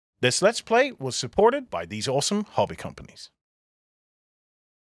This Let's Play was supported by these awesome hobby companies.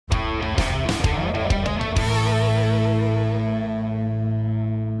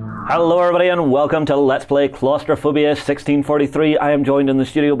 Hello everybody and welcome to Let's Play Claustrophobia 1643. I am joined in the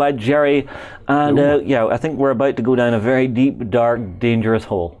studio by Gerry, and yeah, I think we're about to go down a very deep, dark, dangerous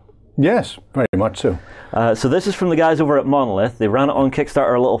hole. Yes, very much so. So this is from the guys over at Monolith. They ran it on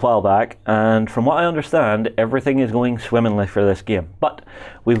Kickstarter a little while back, and from what I understand, everything is going swimmingly for this game. But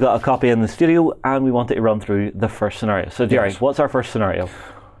we've got a copy in the studio, and we wanted to run through the first scenario. So Gerry, yes. What's our first scenario?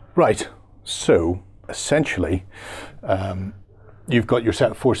 Right, so essentially, you've got your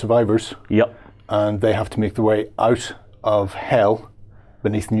set of 4 survivors. Yep. And they have to make their way out of hell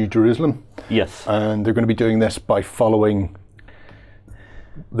beneath New Jerusalem. Yes. And they're going to be doing this by following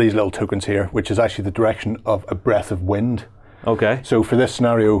these little tokens here, which is actually the direction of a breath of wind. Okay. So for this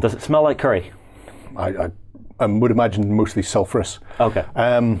scenario... Does it smell like curry? I would imagine mostly sulphurous. Okay.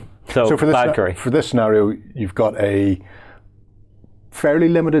 So for this bad curry. For this scenario, you've got a fairly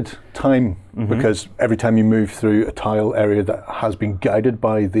limited time, because every time you move through a tile area that has been guided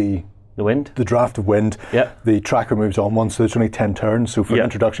by the wind, the draft of wind, the tracker moves on one, so there's only 10 turns. So for an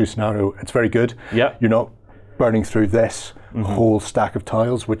introductory scenario, it's very good. You're not burning through this whole stack of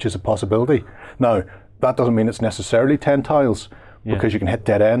tiles, which is a possibility. Now, that doesn't mean it's necessarily 10 tiles, because you can hit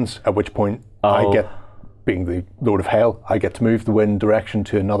dead ends, at which point I get, being the Lord of Hell, I get to move the wind direction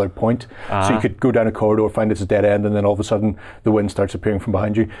to another point. So you could go down a corridor, find it's a dead end, and then all of a sudden the wind starts appearing from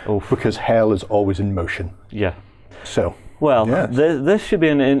behind you, because hell is always in motion. Yeah. So... Well, this should be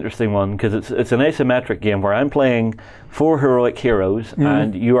an interesting one, because it's an asymmetric game where I'm playing 4 heroic heroes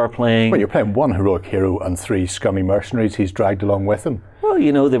and you are playing... Well, you're playing 1 heroic hero and 3 scummy mercenaries he's dragged along with him. Well,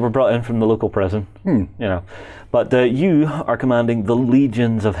 you know, they were brought in from the local prison, you know. But you are commanding the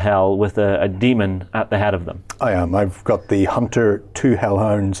legions of hell with a demon at the head of them. I am. I've got the hunter, 2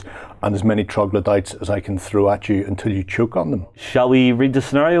 hellhounds, and as many troglodytes as I can throw at you until you choke on them. Shall we read the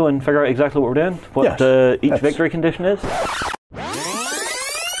scenario and figure out exactly what we're doing? What each victory condition is?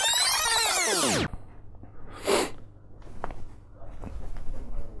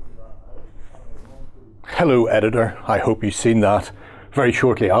 Hello, editor. I hope you've seen that. Very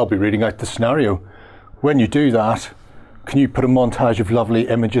shortly I'll be reading out the scenario. When you do that, can you put a montage of lovely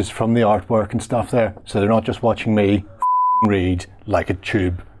images from the artwork and stuff there, so they're not just watching me read like a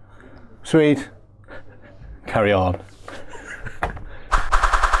tube? Sweet. Carry on.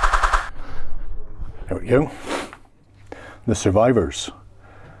 There we go. The survivors.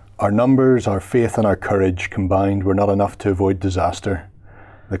 Our numbers, our faith and our courage combined were not enough to avoid disaster.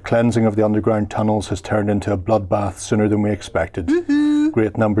 The cleansing of the underground tunnels has turned into a bloodbath sooner than we expected.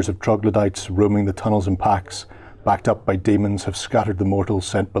 Great numbers of troglodytes roaming the tunnels in packs, backed up by demons, have scattered the mortals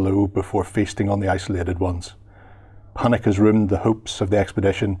sent below before feasting on the isolated ones. Panic has ruined the hopes of the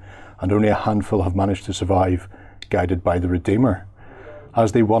expedition, and only a handful have managed to survive, guided by the Redeemer.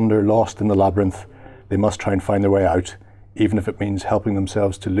 As they wander lost in the labyrinth, they must try and find their way out, even if it means helping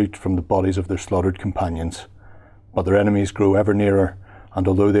themselves to loot from the bodies of their slaughtered companions. But their enemies grow ever nearer, and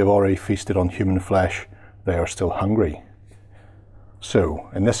although they have already feasted on human flesh, they are still hungry. So,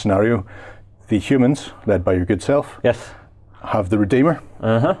 in this scenario, the humans, led by your good self, have the Redeemer.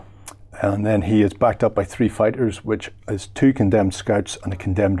 And then he is backed up by 3 fighters, which is 2 condemned scouts and a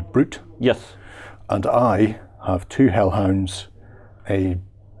condemned brute. And I have 2 hellhounds, a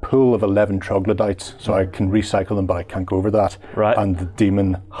pool of 11 troglodytes, so I can recycle them, but I can't go over that. And the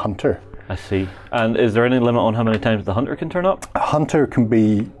demon hunter. I see. And is there any limit on how many times the hunter can turn up? A hunter can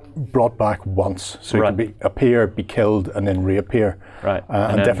be brought back once, so it can appear, be killed, and then reappear.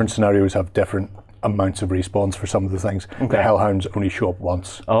 And different scenarios have different amounts of respawns for some of the things. The hellhounds only show up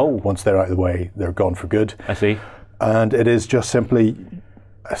once. Once they're out of the way, they're gone for good. I see. And it is just simply,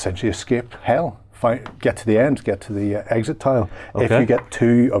 essentially, escape hell. Get to the end, get to the exit tile. If you get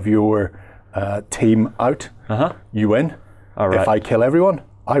 2 of your team out, you win. If I kill everyone,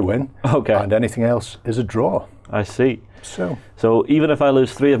 I win. And anything else is a draw. I see. So even if I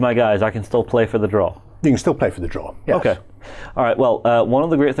lose 3 of my guys, I can still play for the draw? You can still play for the draw, yes. Okay. All right, well, one of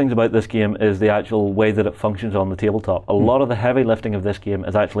the great things about this game is the actual way that it functions on the tabletop. A lot of the heavy lifting of this game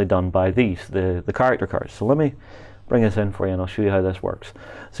is actually done by these, the character cards. So let me bring this in for you and I'll show you how this works.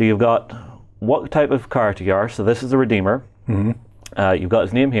 So you've got what type of character you are. So this is the Redeemer. You've got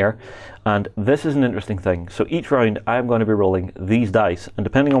his name here, and this is an interesting thing. So each round I'm going to be rolling these dice, and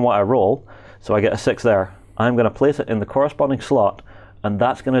depending on what I roll, so I get a 6 there, I'm going to place it in the corresponding slot, and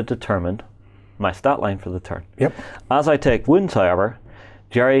that's going to determine my stat line for the turn. As I take wounds, however,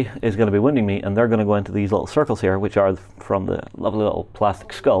 Gerry is going to be wounding me, and they're going to go into these little circles here, which are from the lovely little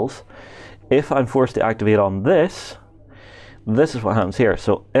plastic skulls. If I'm forced to activate on this, this is what happens here.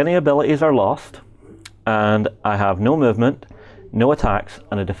 So any abilities are lost, and I have no movement, no attacks,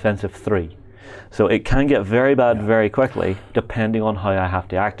 and a defensive 3. So it can get very bad very quickly, depending on how I have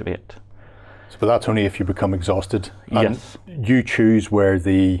to activate. So, but that's only if you become exhausted. And yes. you choose where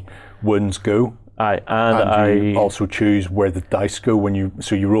the wounds go. And you also choose where the dice go when you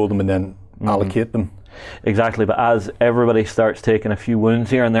roll them and then allocate them. Exactly, but as everybody starts taking a few wounds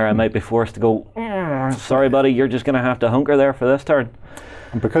here and there, I might be forced to go, sorry buddy, you're just going to have to hunker there for this turn.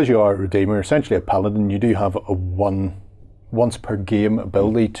 And because you are a Redeemer, essentially a Paladin, you do have a once per game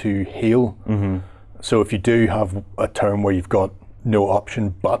ability to heal. So if you do have a turn where you've got no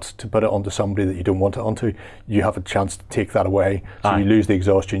option but to put it onto somebody that you don't want it onto, you have a chance to take that away. So you lose the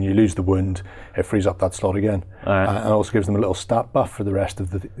exhaustion, you lose the wound, it frees up that slot again. And also gives them a little stat buff for the rest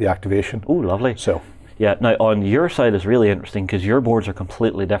of the activation. Oh, lovely. So, yeah, now on your side is really interesting because your boards are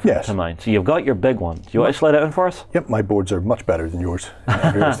completely different to mine. So you've got your big one. Do you want to slide it in for us? Yep, my boards are much better than yours in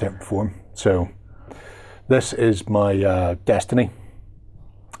every shape and form. So this is my Destiny.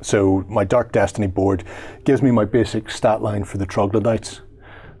 So my Dark Destiny board gives me my basic stat line for the troglodytes,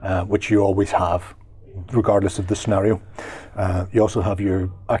 which you always have, regardless of the scenario. You also have your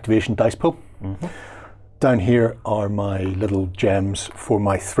activation dice pool. Down here are my little gems for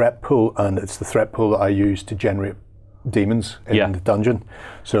my threat pool, and it's the threat pool that I use to generate demons in the dungeon.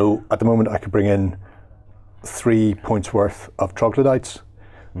 So at the moment I could bring in 3 points worth of troglodytes,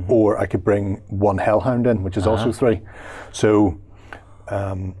 or I could bring 1 hellhound in, which is also 3. So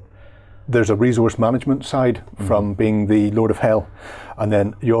there's a resource management side from being the Lord of Hell, and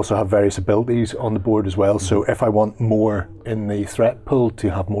then you also have various abilities on the board as well. So if I want more in the threat pool to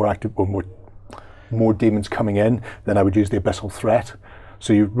have more active or more demons coming in, then I would use the Abyssal Threat.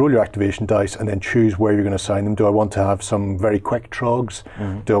 So you roll your activation dice and then choose where you're going to assign them. Do I want to have some very quick trogs?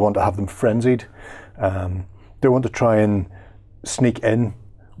 Do I want to have them frenzied? Do I want to try and sneak in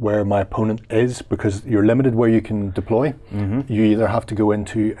where my opponent is, because you're limited where you can deploy. You either have to go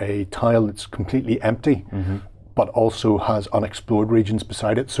into a tile that's completely empty, but also has unexplored regions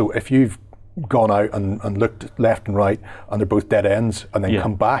beside it. So if you've gone out and looked left and right and they're both dead ends and then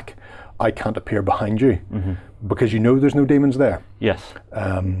come back, I can't appear behind you because you know there's no demons there. Yes.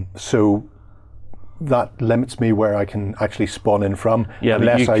 So that limits me where I can actually spawn in from. Yeah,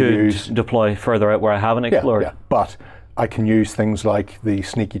 unless but I you use could deploy further out where I haven't explored. Yeah, but I can use things like the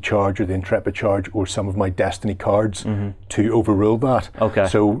Sneaky Charge or the Intrepid Charge or some of my Destiny cards to overrule that. Okay.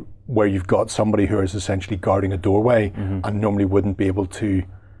 So where you've got somebody who is essentially guarding a doorway and normally wouldn't be able to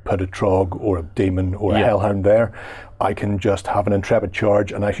put a trog or a demon or a hellhound there, I can just have an Intrepid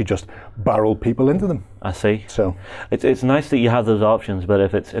Charge and actually just barrel people into them. I see. So it's nice that you have those options, but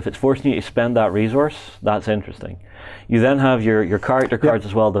if it's forcing you to spend that resource, that's interesting. You then have your character cards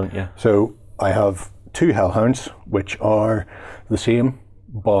as well, don't you? So I have 2 Hellhounds, which are the same,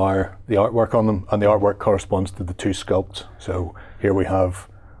 bar the artwork on them, and the artwork corresponds to the 2 sculpts. So here we have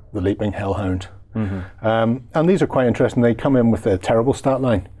the Leaping Hellhound. And these are quite interesting. They come in with a terrible stat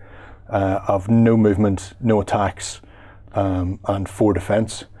line of no movement, no attacks, and 4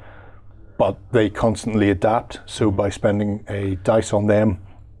 defense. But they constantly adapt. So by spending a dice on them,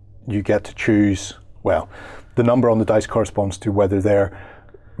 you get to choose, well, the number on the dice corresponds to whether they're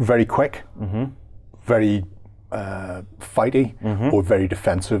very quick, very fighty, or very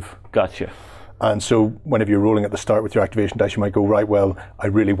defensive. Gotcha. And so whenever you're rolling at the start with your activation dice, you might go, right, well, I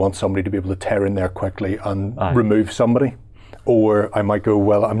really want somebody to be able to tear in there quickly and remove somebody. Or I might go,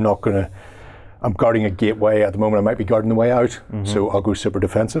 well, I'm guarding a gateway at the moment, I might be guarding the way out, so I'll go super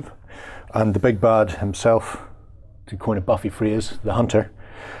defensive. And the big bad himself, to coin a Buffy phrase, the Hunter.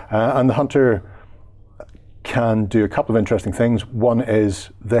 And the Hunter can do a couple of interesting things. One is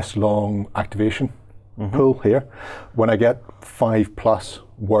this long activation pool here. When I get 5+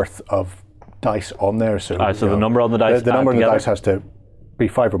 worth of dice on there, so the number on the dice, the number on the dice has to be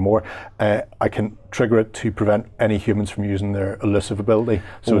 5 or more. I can trigger it to prevent any humans from using their elusive ability,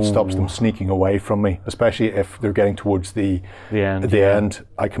 so it stops them sneaking away from me, especially if they're getting towards the end.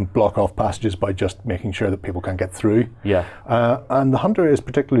 I can block off passages by just making sure that people can't get through. And the Hunter is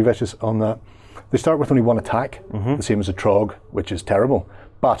particularly vicious on that. They start with only 1 attack, the same as a Trog, which is terrible.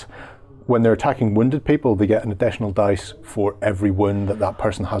 But when they're attacking wounded people, they get an additional dice for every wound that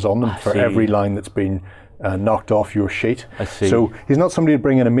person has on them, for every line that's been knocked off your sheet. I see. So he's not somebody to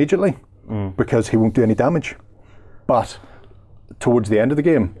bring in immediately because he won't do any damage. But towards the end of the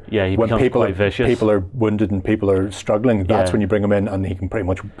game, he when becomes quite vicious. People are wounded and people are struggling, that's when you bring him in, and he can pretty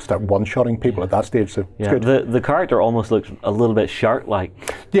much start one-shotting people at that stage. So it's good. The character almost looks a little bit shark-like.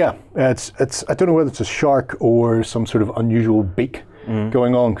 Yeah, it's I don't know whether it's a shark or some sort of unusual beak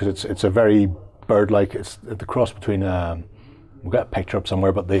going on, because it's a very bird-like. It's the cross between we'll get a picture up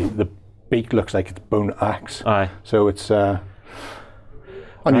somewhere, but the beak looks like it's bone axe. Aye. So it's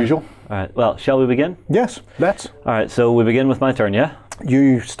unusual. All right, well, shall we begin? Yes, let's. All right, so we begin with my turn, yeah?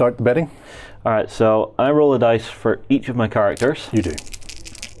 You start the bidding. All right, so I roll a dice for each of my characters. You do.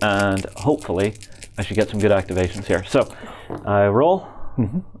 And hopefully I should get some good activations here. So I roll.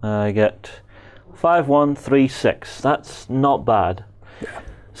 I get 5, 1, 3, 6. That's not bad. Yeah.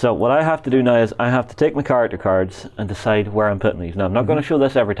 So what I have to do now is I have to take my character cards and decide where I'm putting these. Now I'm not going to show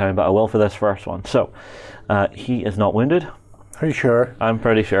this every time, but I will for this first one. So he is not wounded. Are you sure? I'm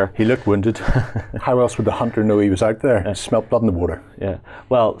pretty sure. He looked wounded. How else would the hunter know he was out there? Yeah. Smelt blood in the water. Yeah.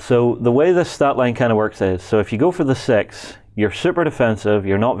 Well, so the way this stat line kind of works is, so if you go for the 6, you're super defensive,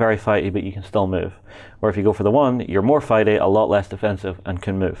 you're not very fighty, but you can still move. Or if you go for the 1, you're more fighty, a lot less defensive, and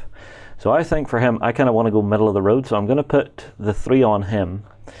can move. So I think for him, I kind of want to go middle of the road, so I'm going to put the 3 on him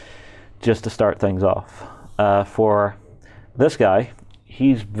just to start things off. For this guy,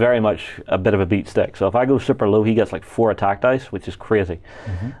 he's very much a bit of a beat stick. So if I go super low, he gets like 4 attack dice, which is crazy.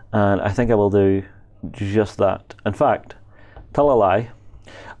 And I think I will do just that. In fact, tell a lie,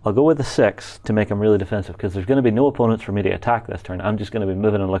 I'll go with the 6 to make him really defensive, because there's going to be no opponents for me to attack this turn. I'm just going to be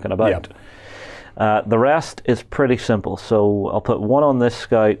moving and looking about. Yep. The rest is pretty simple. So I'll put 1 on this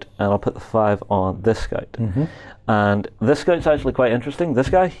scout, and I'll put the 5 on this scout. And this scout's actually quite interesting. This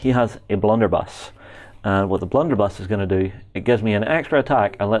guy, he has a blunderbuss. And what the blunderbuss is going to do, it gives me an extra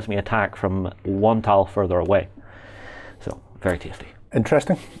attack and lets me attack from 1 tile further away. So, very tasty.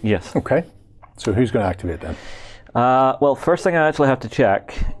 Interesting. Yes. Okay. So who's going to activate then? Well, first thing I actually have to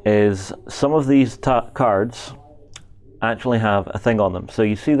check is some of these cards actually have a thing on them. So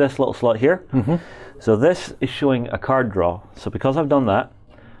you see this little slot here? So this is showing a card draw. So because I've done that,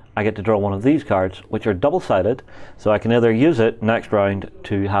 I get to draw one of these cards, which are double-sided, so I can either use it next round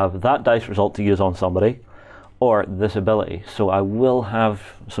to have that dice result to use on somebody, or this ability. So I will have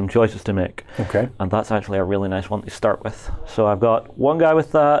some choices to make. Okay. And that's actually a really nice one to start with. So I've got one guy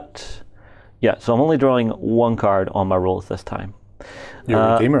with that. Yeah, so I'm only drawing 1 card on my rolls this time.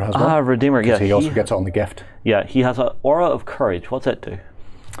 Your Redeemer has one? Redeemer, yeah. He also gets it on the gift. Yeah, he has an Aura of Courage. What's it do?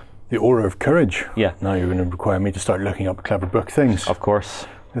 The Aura of Courage? Yeah. Now you're going to require me to start looking up clever book things. Of course.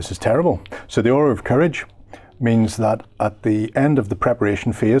 This is terrible. So the Aura of Courage means that at the end of the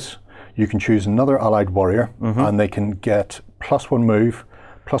preparation phase, you can choose another allied warrior, and they can get +1 move,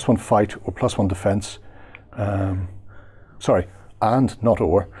 +1 fight, or +1 defense. And not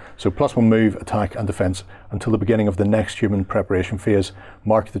or. So +1 move, attack, and defense until the beginning of the next human preparation phase.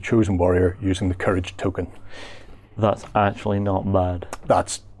 Mark the chosen warrior using the Courage token. That's actually not bad.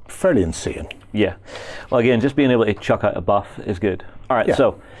 That's fairly insane. Yeah. Well, again, just being able to chuck out a buff is good. All right, yeah.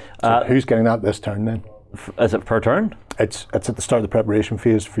 So who's getting that this turn then? Is it per turn? It's at the start of the preparation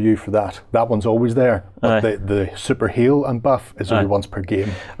phase for you for that. That one's always there. But the super heal and buff is only once per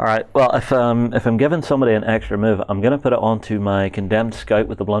game. All right. Well, if I'm giving somebody an extra move, I'm going to put it onto my condemned scout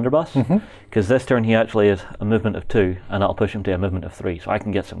with the blunderbuss, because this turn he actually is a movement of 2, and that'll push him to a movement of 3, so I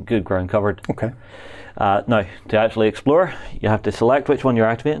can get some good ground covered. Okay. Now, to actually explore, you have to select which one you're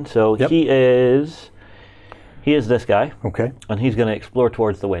activating. So he is this guy. Okay. And he's going to explore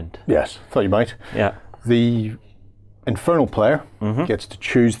towards the wind. Yes, thought you might. Yeah. The infernal player gets to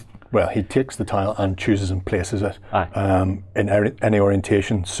choose. Well, he takes the tile and chooses and places it in any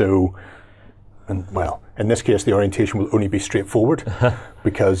orientation. So, in this case, the orientation will only be straightforward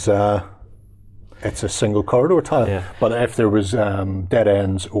because it's a single corridor tile. Yeah. But if there was dead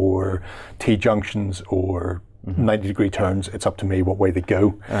ends or T-junctions or 90-degree turns, it's up to me what way they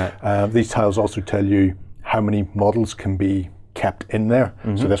go. These tiles also tell you how many models can be kept in there.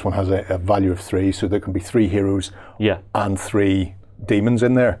 So this one has a value of 3, so there can be 3 heroes and 3 demons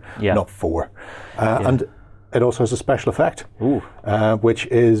in there, not 4. And it also has a special effect, which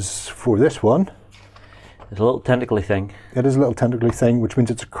is for this one. It's a little tentacly thing. It is a little tentacly thing, which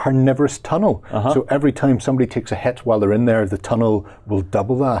means it's a carnivorous tunnel. So every time somebody takes a hit while they're in there, the tunnel will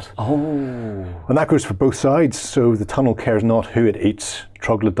double that. And that goes for both sides, so the tunnel cares not who it eats,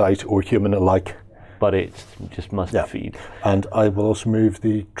 troglodyte or human alike. But it just must feed. And I will also move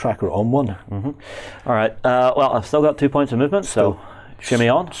the tracker on one. All right. Well, I've still got 2 points of movement, so shimmy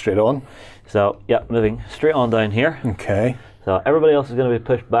on. Straight on. So, yeah, moving straight on down here. Okay. So everybody else is going to be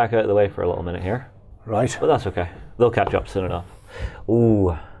pushed back out of the way for a little minute here. Right. But that's okay. They'll catch up soon enough.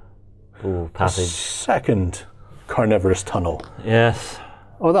 Ooh, passage. Second carnivorous tunnel. Yes.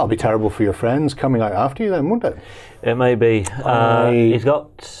 Oh, that'll be terrible for your friends coming out after you then, won't it? It may be. He's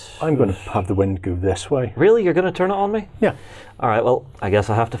got... I'm going to have the wind go this way. Really? You're going to turn it on me? Yeah. All right, well, I guess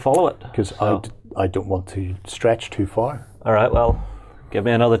I have to follow it. Because I don't want to stretch too far. All right, well, give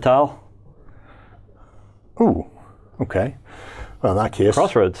me another tile. Ooh, Okay. Well, in that case...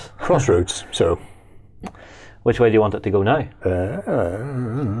 Crossroads. Crossroads. So... Which way do you want it to go now?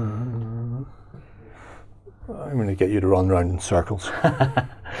 I'm going to get you to run around in circles.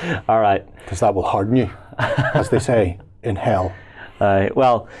 All right. Because that will harden you, as they say, in hell.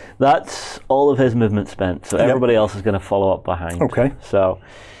 Well, that's all of his movement spent, so everybody else is going to follow up behind. Okay. So,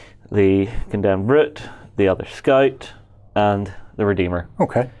 the Condemned Brute, the other Scout, and the Redeemer.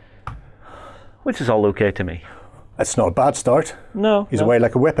 Okay. Which is all okay to me. That's not a bad start. No. He's away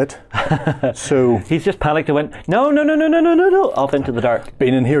like a whippet. So... He's just panicked and went, no, off into the dark.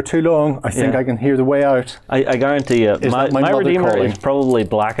 Been in here too long. I think I can hear the way out. I guarantee you, my Redeemer is probably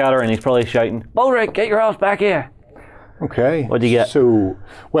Blackadder and he's probably shouting, Bullrick, get your ass back here. Okay. What do you get? So,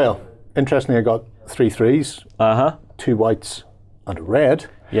 well, interestingly, I got 3 3s, 2 whites, and a red.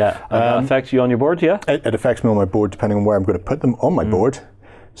 Yeah, and that affects you on your board, yeah? It affects me on my board depending on where I'm going to put them on my board.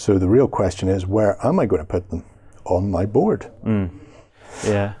 So the real question is, where am I going to put them on my board?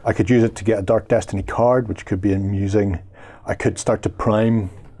 Yeah. I could use it to get a Dark Destiny card, which could be amusing. I could start to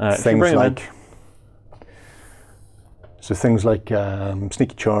prime things like... So things like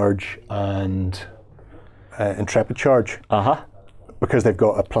Sneaky Charge and Intrepid Charge. Because they've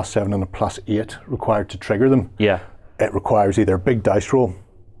got a +7 and a +8 required to trigger them. Yeah. It requires either a big dice roll,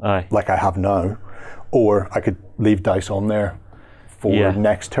 like I have now, or I could leave dice on there for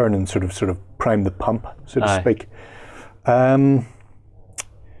next turn and sort of prime the pump, so to speak.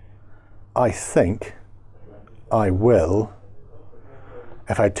 I think I will.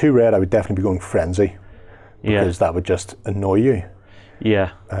 If I had 2 red, I would definitely be going Frenzy, because that would just annoy you.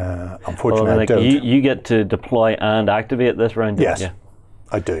 Yeah. Unfortunately, I don't. You get to deploy and activate this round. Yes,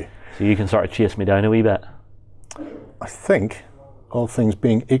 I do. So you can sort of chase me down a wee bit. I think, all things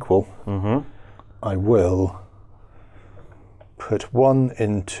being equal, I will put 1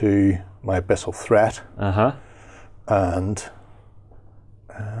 into my Abyssal Threat, and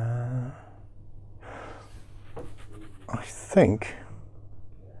I think,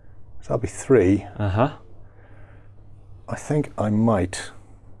 so that'll be 3. I think I might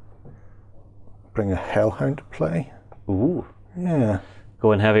bring a Hellhound to play. Ooh. Yeah.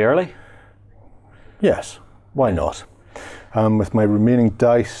 Going heavy early? Yes, why not? With my remaining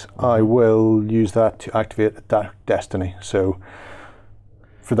dice, I will use that to activate a Dark Destiny. So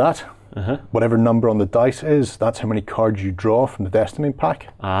for that, whatever number on the dice is, that's how many cards you draw from the Destiny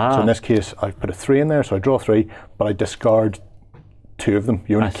pack. So in this case, I've put a 3 in there, so I draw 3, but I discard 2 of them.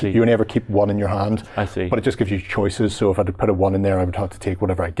 You only ever keep 1 in your hand. I see. But it just gives you choices, so if I had to put a 1 in there, I would have to take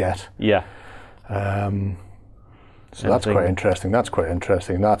whatever I get. Yeah. So that's quite interesting. That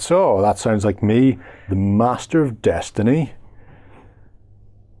sounds like me, the Master of Destiny.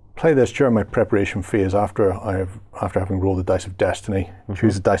 Play this during my preparation phase after having rolled the Dice of Destiny.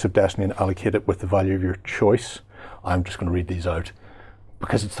 Choose the Dice of Destiny and allocate it with the value of your choice. I'm just going to read these out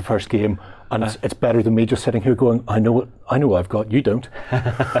because it's the first game, and it's better than me just sitting here going, I know what I've got, you don't.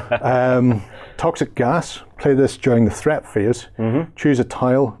 Toxic Gas. Play this during the threat phase. Choose a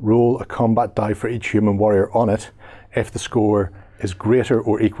tile, roll a combat die for each human warrior on it. If the score is greater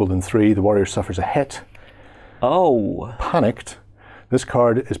or equal than 3, the warrior suffers a hit. Oh. Panicked. This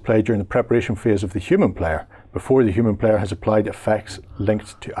card is played during the preparation phase of the human player, before the human player has applied effects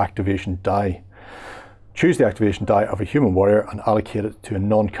linked to activation die. Choose the activation die of a human warrior and allocate it to a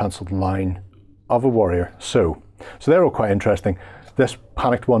non-cancelled line of a warrior. So they're all quite interesting. This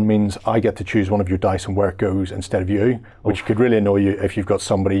panicked one means I get to choose one of your dice and where it goes instead of you, which could really annoy you if you've got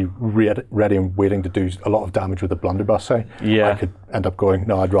somebody ready and waiting to do a lot of damage with a blunderbuss, say. Yeah. I could end up going,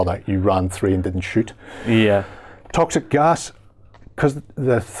 no, I'd rather you ran 3 and didn't shoot. Yeah. Toxic Gas. Because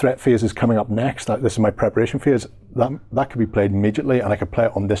the threat phase is coming up next, this is my preparation phase, that could be played immediately, and I could play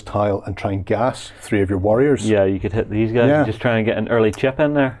it on this tile and try and gas 3 of your warriors. Yeah, you could hit these guys and just try and get an early chip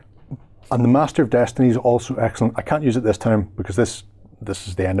in there. And the Master of Destiny is also excellent. I can't use it this time because this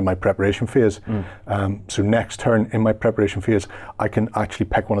is the end of my preparation phase. So next turn in my preparation phase, I can actually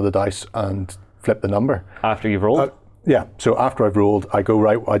pick one of the dice and flip the number. After you've rolled? Yeah, so after I've rolled, I go,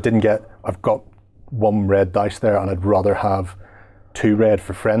 right, I've got 1 red dice there, and I'd rather have 2 red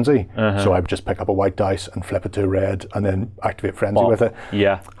for Frenzy, so I would just pick up a white dice and flip it to a red and then activate Frenzy with it.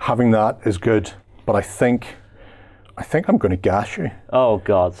 Yeah. Having that is good, but I think I'm going to gas you. Oh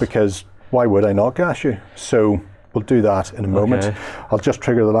God. Because why would I not gas you? So we'll do that in a moment. Okay. I'll just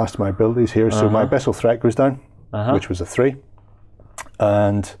trigger the last of my abilities here. So my Abyssal Threat goes down, which was a 3,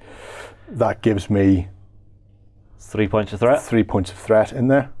 and that gives me 3 points of threat. 3 points of threat in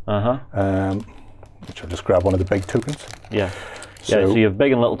there. Which I'll just grab one of the big tokens. Yeah. Yeah, so you have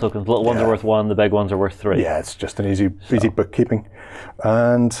big and little tokens. Little ones are worth 1, the big ones are worth 3. Yeah, it's just an easy bookkeeping.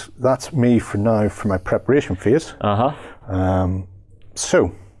 And that's me for now for my preparation phase.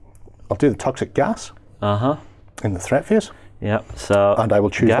 So I'll do the toxic gas in the threat phase. Yeah, so... And I will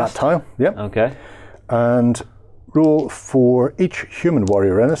choose that tile. Yep. Okay. And roll for each human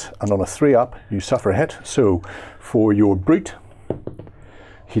warrior in it, and on a 3 up, you suffer a hit. So for your brute,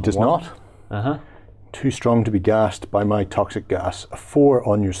 he does 1. not. Too strong to be gassed by my toxic gas. A 4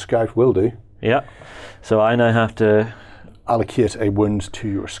 on your scout will do. Yeah. So I now have to allocate a wound to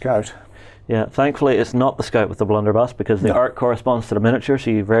your scout. Yeah, thankfully it's not the scout with the blunderbuss, because the art corresponds to the miniature, so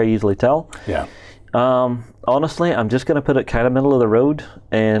you very easily tell. Yeah. Honestly, I'm just going to put it kind of middle of the road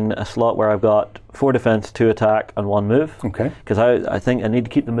in a slot where I've got 4 defense, 2 attack, and 1 move. Okay. Because I think I need to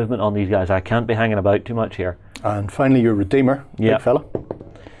keep the movement on these guys. I can't be hanging about too much here. And finally, your Redeemer, big fella.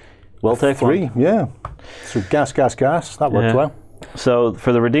 We'll take 3, 1. yeah. So gas. That worked well. So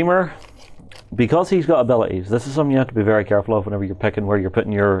for the Redeemer, because he's got abilities, this is something you have to be very careful of whenever you're picking where you're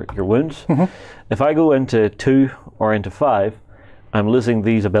putting your wounds. If I go into 2 or into 5, I'm losing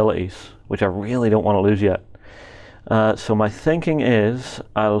these abilities, which I really don't want to lose yet. So my thinking is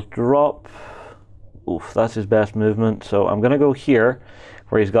I'll drop... Oof, that's his best movement. So I'm going to go here,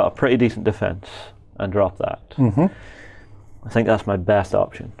 where he's got a pretty decent defense, and drop that. I think that's my best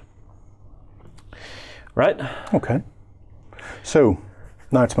option. Right? Okay. So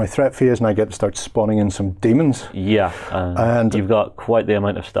now it's my threat phase, and I get to start spawning in some demons. Yeah, and you've got quite the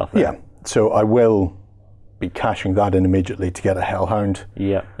amount of stuff there. Yeah, so I will be cashing that in immediately to get a Hellhound.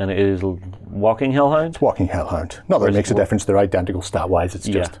 Yeah, and it is walking Hellhound? It's walking Hellhound. Not that it makes a difference, they're identical stat-wise, it's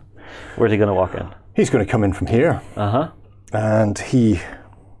just... Where's he going to walk in? He's going to come in from here. And he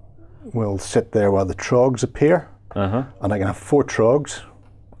will sit there while the trogs appear. And I can have 4 trogs.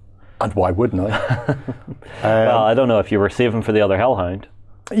 And why wouldn't I? Well, I don't know if you were saving for the other Hellhound.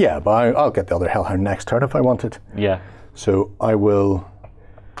 Yeah, but I'll get the other Hellhound next turn if I want it. Yeah. So I will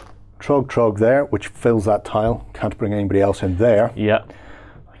trog there, which fills that tile. Can't bring anybody else in there. Yeah.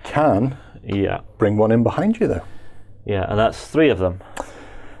 I can bring 1 in behind you, though. Yeah, and that's 3 of them.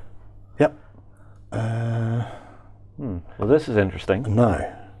 Yep. Well, this is interesting.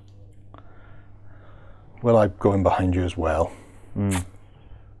 Now, will I go in behind you as well?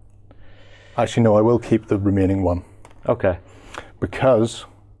 Actually, no, I will keep the remaining 1. Okay. Because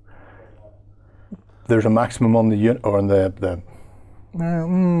there's a maximum on the unit, or on the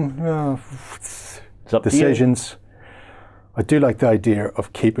decisions. I do like the idea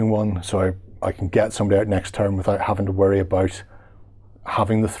of keeping 1, so I can get somebody out next turn without having to worry about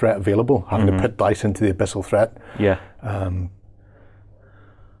having the threat available, having to put dice into the abyssal threat. Yeah.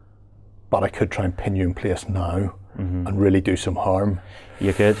 But I could try and pin you in place now and really do some harm.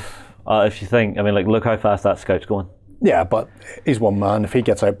 You could. If you think, I mean, like, look how fast that scout's going. Yeah, but he's 1 man. If he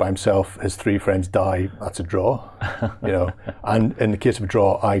gets out by himself, his 3 friends die. That's a draw, you know. And in the case of a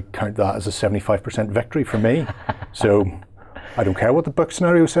draw, I count that as a 75% victory for me. So I don't care what the book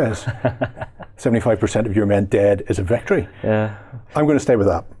scenario says. 75% of your men dead is a victory. Yeah. I'm going to stay with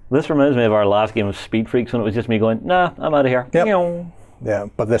that. This reminds me of our last game of Speed Freaks, when it was just me going, nah, I'm out of here. Yep. Yeah,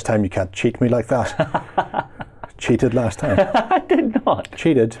 but this time you can't cheat me like that. Cheated last time. I did not.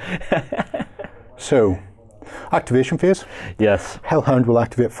 Cheated. So, activation phase. Yes. Hellhound will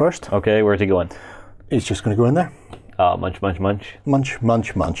activate first. Okay, where's he going? He's just going to go in there. Munch, munch, munch. Munch,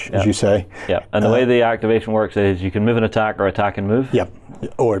 munch, munch, as you say. Yeah, and the way the activation works is you can move and attack, or attack and move. Yep,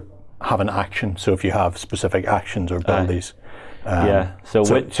 or have an action. So if you have specific actions or abilities. So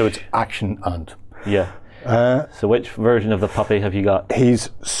it's action and. Yeah. So which version of the puppy have you got?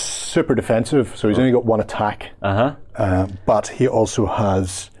 He's super defensive, so he's only got 1 attack. But he also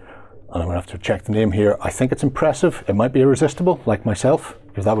has, and I'm going to have to check the name here, I think it's impressive. It might be irresistible, like myself,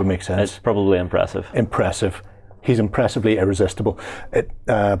 because that would make sense. It's probably impressive. Impressive. He's impressively irresistible. It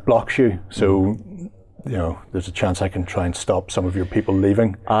blocks you, so you know there's a chance I can try and stop some of your people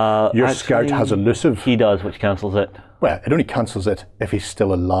leaving. Your scout has elusive. He does, which cancels it. Well, it only cancels it if he's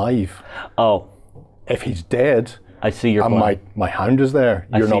still alive. Oh. If he's dead, I see your plan. My hound is there.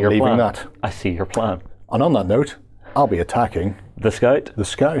 You're not leaving that. I see your plan. And on that note, I'll be attacking the scout. The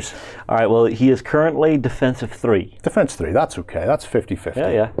scout. All right. Well, he is currently defensive 3. Defense 3. That's okay. That's 50-50.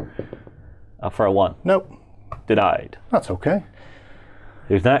 Yeah. For a 1. Nope. Denied. That's okay.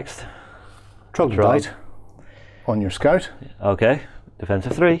 Who's next? Troglodyte. On your scout. Okay.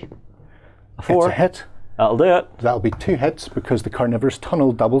 Defensive 3. A 4. It's a hit. That'll do it. That'll be 2 hits because the carnivorous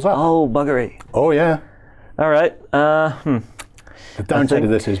tunnel doubles up. Oh, buggery. Oh, yeah. All right. The downside of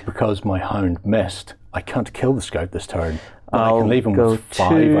this is because my hound missed, I can't kill the scout this turn. But I can leave him with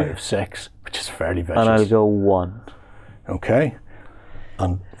 5 out of 6, which is fairly vicious. And I'll go 1. Okay.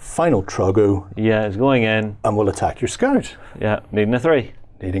 And final Trogo, Yeah, it's going in. and we'll attack your scout. Yeah, needing a 3.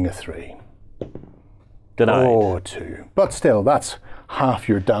 Needing a 3. Denied. Oh, 2. But still, that's half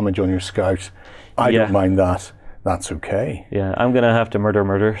your damage on your scout. I don't mind that. That's okay. Yeah, I'm going to have to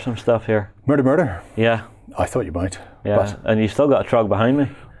murder some stuff here. Murder. Yeah. I thought you might. Yeah, But and you still got a trog behind me.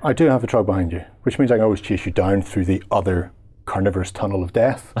 I do have a trog behind you, which means I can always chase you down through the other carnivorous tunnel of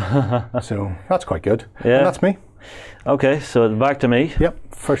death. So that's quite good. Yeah. And that's me. Okay, so it's back to me.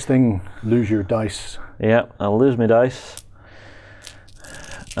 Yep. First thing, lose your dice. Yeah, I'll lose my dice.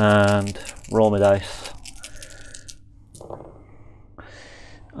 And roll my dice.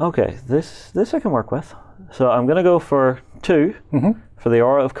 Okay, this I can work with. So I'm going to go for 2 for the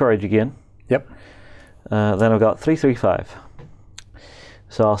Aura of Courage again. Yep. Then I've got 3, 3, 5.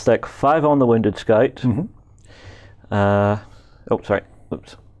 So I'll stick 5 on the Wounded Scout. Oh, sorry.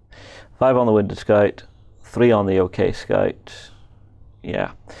 Oops. 5 on the Wounded Scout, 3 on the OK Scout.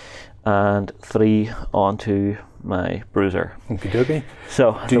 Yeah. And 3 onto my Bruiser. Okie dokie.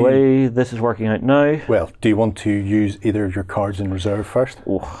 So the way this is working out now. Well, do you want to use either of your cards in reserve first?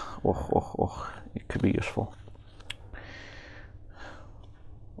 Oh. It could be useful.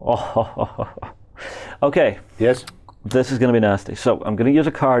 Oh. Okay. Yes. This is going to be nasty. So I'm going to use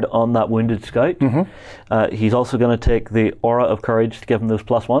a card on that Wounded Scout. He's also going to take the Aura of Courage to give him those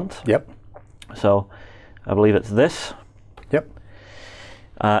 +1s. Yep. So I believe it's this. Yep.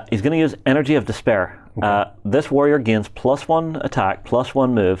 He's going to use Energy of Despair. Okay. This warrior gains +1 attack,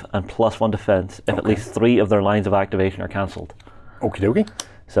 +1 move, and +1 defense if at least 3 of their lines of activation are cancelled. Okie dokie.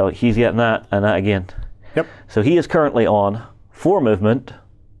 So he's getting that and that again. Yep. So he is currently on 4 movement,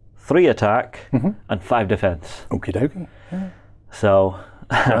 3 attack, and 5 defense. Okie dokie. So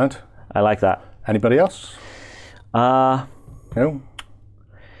Right. I like that. Anybody else? No?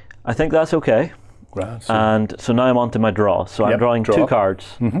 I think that's okay. Right. So And so now I'm on to my draw. So I'm drawing draw. 2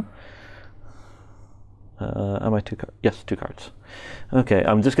 cards. Am I 2 cards? Yes, 2 cards. Okay,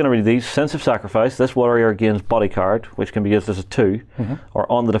 I'm just going to read these. Sense of Sacrifice. This warrior gains Body Card, which can be used as a 2.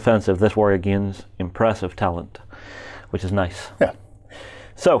 Or on the defensive, this warrior gains Impressive Talent, which is nice. yeah.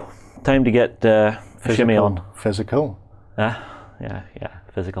 So, time to get shimmy on. Physical. Yeah,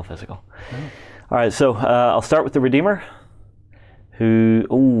 physical. All right, so I'll start with the Redeemer, who,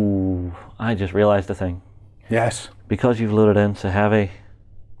 ooh, I just realized a thing. Yes. Because you've loaded in so heavy,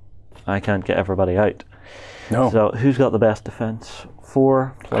 I can't get everybody out. No. So who's got the best defense?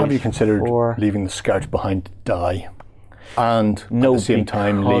 4 plus Have you considered 4. leaving the scout behind to die, and No, at the same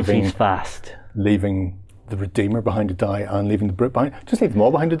time because he's fast. leaving the Redeemer behind to die and leaving the Brute behind? Just leave them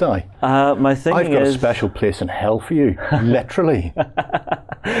all behind to die. My thing I've got is, a special place in hell for you, literally.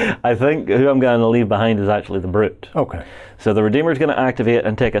 I think who I'm going to leave behind is actually the Brute. Okay. So the Redeemer is going to activate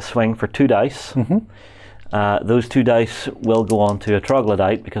and take a swing for 2 dice. Those 2 dice will go on to a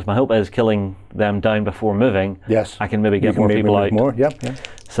troglodyte, because my hope is killing them down before moving. Yes. I can maybe You get can more maybe people move out. More. Yep.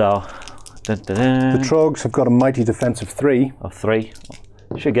 So, The Trogs have got a mighty defensive 3. of 3.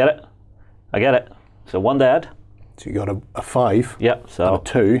 Should get it. I get it. So 1 dead. So you got a 5. Yep, And so a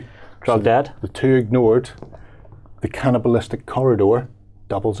 2. Trog dead. The 2 ignored. The cannibalistic corridor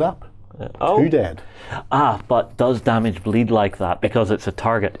doubles up. 2 dead. But does damage bleed like that because it's a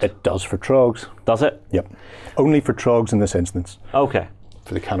target? It does for Trogs. Does it? Yep. Only for Trogs in this instance. Okay.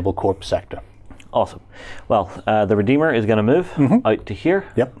 For the Cannibal Corpse sector. Awesome. Well, the Redeemer is going to move out to here.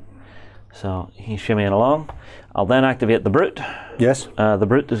 Yep. So he's shimmying along. I'll then activate the Brute. Yes. The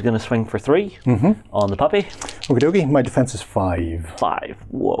Brute is going to swing for 3 on the puppy. Okie dokie. My defense is 5. 5.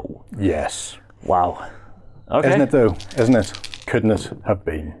 Whoa. Yes. Wow. Okay. Isn't it though? Isn't it? Couldn't it have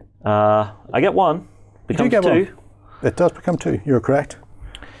been? I get 1. Becomes get 2. 1. It does become 2. You're correct.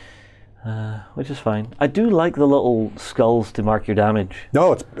 Which is fine. I do like the little skulls to mark your damage.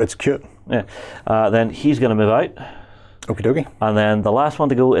 No, it's cute. Yeah. Then he's going to move out. Okie dokie. And then the last one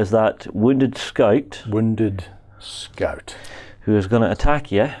to go is that Wounded Scout, Wounded Scout. who is going to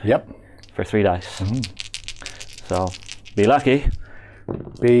attack you Yep. for 3 dice. So, be lucky.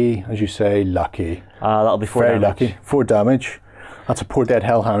 Be, as you say, lucky. That'll be 4 Very damage. lucky. 4 damage. That's a poor dead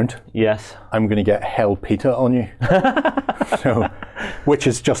Hellhound. Yes. I'm going to get Hell PETA on you. So, which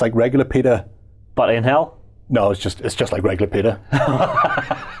is just like regular PETA. But in hell? No, it's just like regular PETA.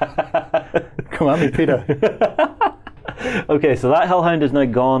 Come at me, PETA. Okay, so that Hellhound is now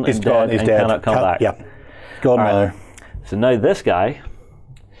gone and dead and cannot come back. Yep. Gone now. So now this guy,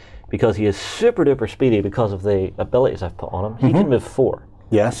 because he is super duper speedy because of the abilities I've put on him, he can move 4.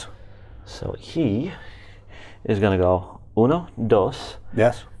 Yes. So he is going to go 1, 2,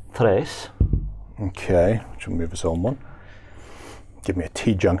 Yes. 3. Okay. Which will move us on 1. Give me a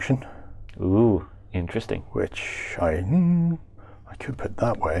T-junction, Ooh, interesting. which I I could put it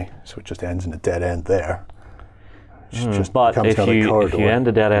that way, so it just ends in a dead end there. Just but comes if down a you corridor. end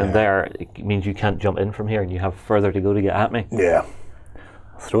a dead end there, it means you can't jump in from here, and you have further to go to get at me. Yeah.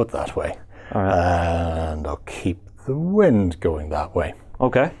 Throw it that way. All right. And I'll keep the wind going that way.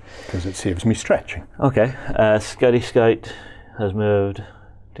 Okay. Because it saves me stretching. Okay. Scouty Scout has moved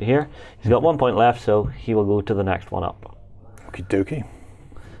to here. He's got 1 point left, so he will go to the next one up. Okie dokie.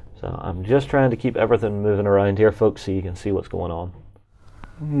 So I'm just trying to keep everything moving around here, folks, so you can see what's going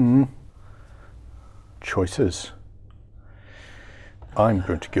on. Choices. I'm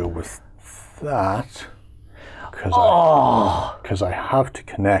going to go with that because I have to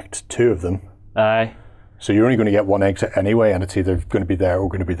connect two of them. Aye. So you're only going to get one exit anyway, and it's either going to be there or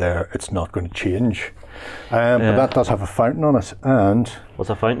going to be there. It's not going to change. But that does have a fountain on it, and What's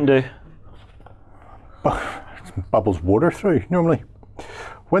a fountain do? it bubbles water through normally.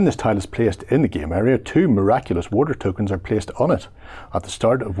 When this tile is placed in the game area, 2 miraculous water tokens are placed on it. At the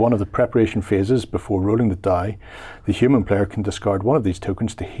start of one of the preparation phases before rolling the die, the human player can discard one of these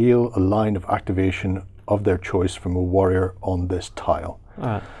tokens to heal a line of activation of their choice from a warrior on this tile.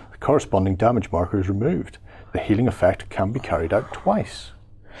 Alright. The corresponding damage marker is removed. The healing effect can be carried out twice.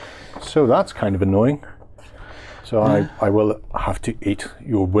 So that's kind of annoying. So I will have to eat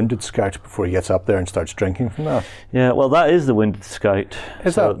your wounded scout before he gets up there and starts drinking from that. Yeah, well, that is the Wounded Scout.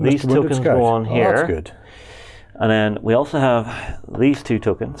 Is so that these Mr. Wounded tokens Scout? go on here. That's good. And then we also have these 2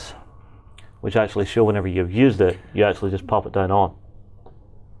 tokens, which actually show whenever you've used it, you actually just pop it down on.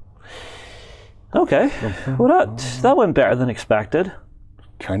 Okay, well that went better than expected.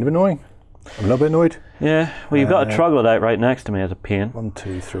 Kind of annoying. I'm a little bit annoyed. Yeah, well you've got a troglodyte right next to me as a pain. 1,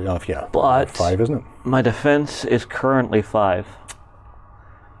 2, 3, off, yeah. But 5, isn't it? my defense is currently 5,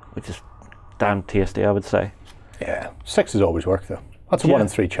 which is damn tasty, I would say. Yeah, 6 has always worked though. That's a 1 in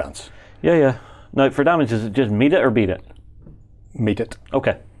 3 chance. Yeah, yeah. Now for damage, is it just meet it or beat it? Meet it.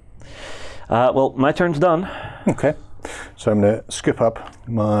 Okay. Well, my turn's done. Okay, so I'm going to scoop up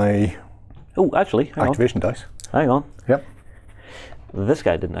my Oh, actually, hang activation dice. on. Hang on. Yep. This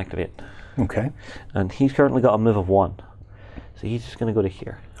guy didn't activate. Okay. And he's currently got a move of 1. So he's just going to go to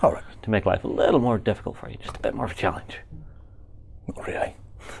here All right. to make life a little more difficult for you. Just a bit more of a challenge. Not really.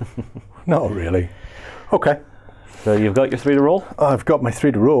 Not really. Okay. So you've got your 3 to roll? I've got my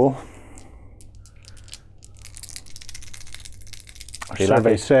 3 to roll. Our Okay,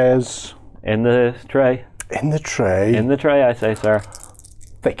 survey lucky. says In the tray. in the tray. In the tray, I say, sir.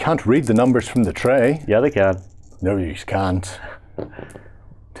 They can't read the numbers from the tray. Yeah, they can. No, you can't.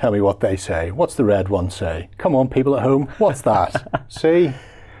 Tell me what they say. What's the red one say? Come on, people at home. What's that? See?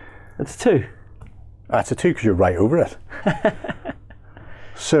 It's 2. That's a 2 because you're right over it.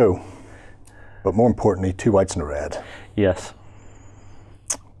 So, but more importantly, 2 whites and a red. Yes.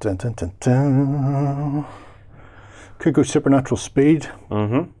 Dun, dun, dun, dun. Could go supernatural speed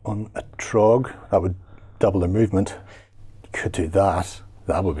on a trog. That would double their movement. Could do that.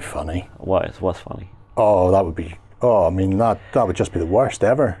 That would be funny. What's funny? Oh, that would be. Oh, I mean that would just be the worst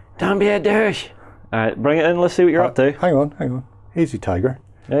ever. Don't be a douche. All right, bring it in. Let's see what you're up to. Hang on. Easy, Tiger.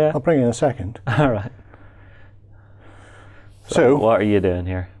 Yeah. I'll bring it in a second. All right. So what are you doing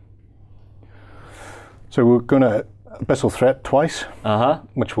here? So we're going to Abyssal Threat twice, Uh-huh.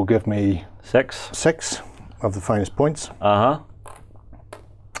 which will give me 6. 6 of the finest points. Uh-huh.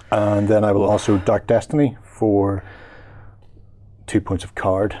 And then I will also Dark Destiny for 2 points of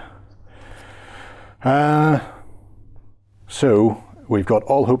card. So we've got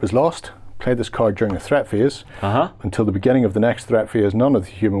All Hope is Lost. Play this card during a threat phase. Uh-huh. Until the beginning of the next threat phase, none of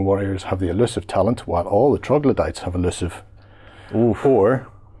the human warriors have the elusive talent, while all the troglodytes have elusive. Oof. Or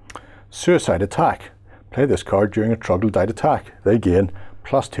Suicide Attack. Play this card during a troglodyte attack. They gain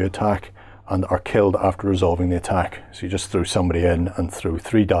 +2 attack and are killed after resolving the attack. So you just throw somebody in and throw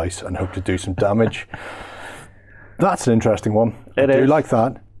 3 dice and hope to do some damage. That's an interesting one. I do like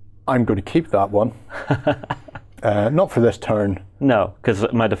that. I'm going to keep that one. Not for this turn. No, because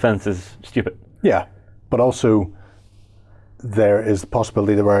my defense is stupid. Yeah, but also there is the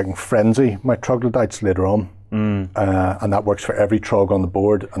possibility that I can frenzy my troglodytes later on. And that works for every trog on the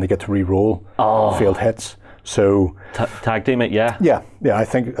board, and they get to re-roll failed hits. So tag team it, yeah. Yeah, I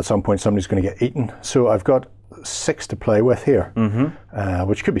think at some point somebody's going to get eaten. So I've got 6 to play with here,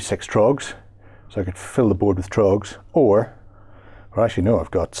 which could be 6 trogs. So I could fill the board with trogs, or actually no,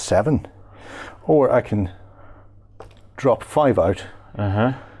 I've got 7. Or I can drop 5 out,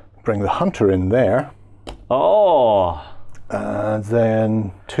 bring the hunter in there, and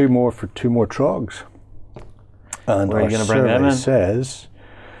then 2 more for 2 more trogs. And where are you going to bring them in? Says,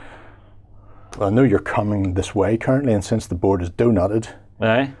 well, I know you're coming this way currently, and since the board is donutted,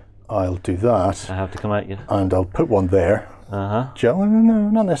 Aye. I'll do that. I have to come at you. And I'll put one there, Joe, no,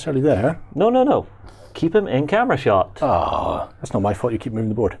 not necessarily there. No. Keep him in camera shot. Ah, that's not my fault. You keep moving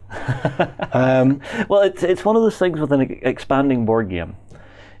the board. Well, it's one of those things with an expanding board game.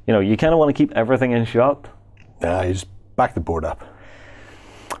 You know, you kind of want to keep everything in shot. Nah, you just back the board up.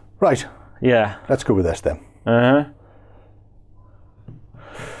 Right. Yeah. Let's go with this then.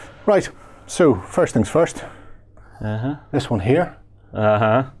 Right. So first things first. This one here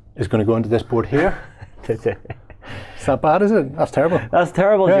is going to go into this board here. It's not bad, is it? That's terrible. That's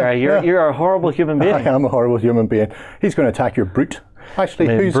terrible, Gerry. You're a horrible human being. I am a horrible human being. He's going to attack your brute.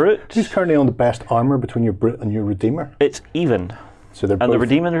 Actually, who's currently on the best armor between your brute and your redeemer? It's even. So they're and the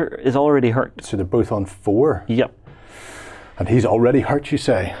redeemer is already hurt. So they're both on 4. Yep. And he's already hurt, you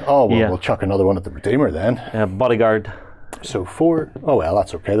say? Oh, well, we'll chuck another one at the redeemer then. Bodyguard. So 4. Oh, well,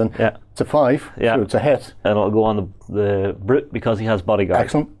 that's okay then. Yeah. It's a 5. Yeah. So it's a hit. And it'll go on the brute because he has bodyguard.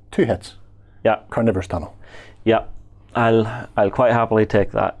 Excellent. 2 hits. Yeah. Carnivorous tunnel. Yeah. I'll quite happily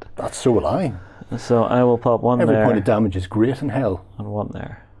take that. So will I. So I will pop one there. Every point of damage is great in hell. And one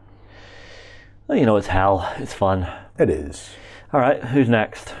there. Well, you know, it's hell. It's fun. It is. All right, who's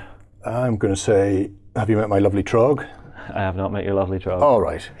next? I'm going to say, have you met my lovely trog? I have not met your lovely trog. All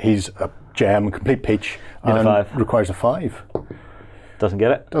right. He's a gem, complete peach. And a 5. Requires a 5. Doesn't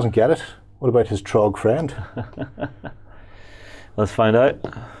get it? Doesn't get it. What about his trog friend? Let's find out.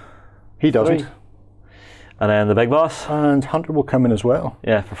 He doesn't. 3. And then the big boss. And Hunter will come in as well.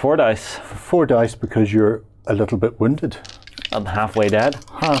 Yeah, for 4 dice. For 4 dice because you're a little bit wounded. I'm halfway dead.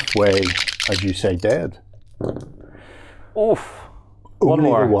 Halfway, as you say, dead. Oof. Only one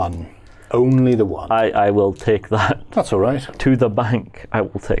more. The one. Only the one. I will take that. That's all right. To the bank, I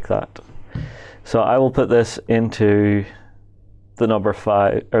will take that. So I will put this into the number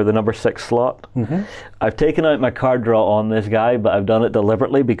 5 or the number 6 slot. I've taken out my card draw on this guy, but I've done it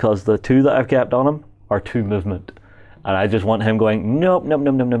deliberately because the 2 that I've kept on him are 2 movement, and I just want him going nope.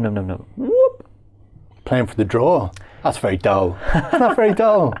 Whoop. Playing for the draw. That's very dull. It's not very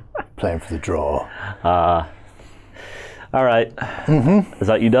dull. Playing for the draw. All right. Is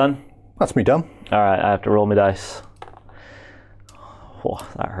that you done? That's me done. All right. I have to roll my dice. Oh,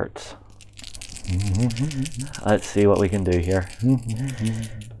 that hurts. Let's see what we can do here.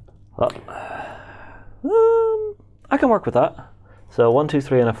 I can work with that. So 1, 2,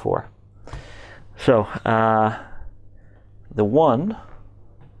 3, and a 4. So the 1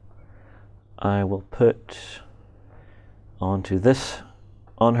 I will put onto this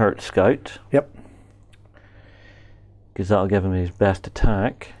unhurt scout. Yep. Because that'll give him his best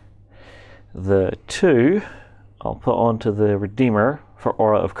attack. The 2 I'll put onto the redeemer for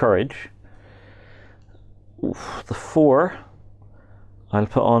aura of courage. Oof. The 4 I'll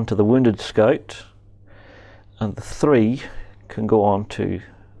put onto the wounded scout, and the 3 can go on to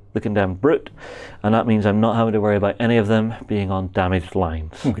the condemned brute, and that means I'm not having to worry about any of them being on damaged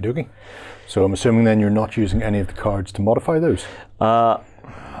lines. Okie dokie. So I'm assuming then you're not using any of the cards to modify those?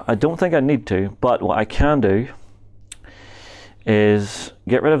 I don't think I need to, but what I can do is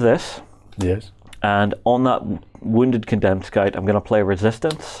get rid of this. Yes. And on that wounded condemned scout, I'm going to play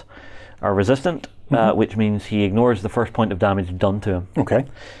resistance, or resistant, which means he ignores the first point of damage done to him. Okay.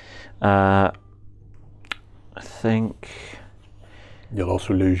 I think you'll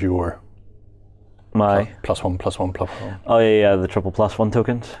also lose your +1/+1/+1. Oh yeah, the triple +1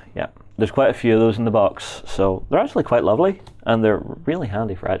 tokens. Yeah, there's quite a few of those in the box, so they're actually quite lovely, and they're really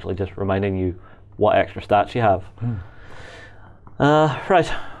handy for actually just reminding you what extra stats you have. Right.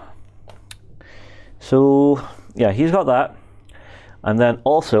 So yeah, he's got that, and then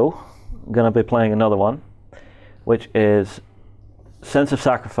also I'm going to be playing another one, which is Sense of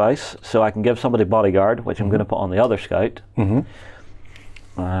Sacrifice, so I can give somebody bodyguard, which I'm going to put on the other scout.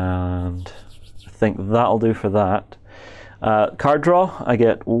 And I think that'll do for that. Card draw, I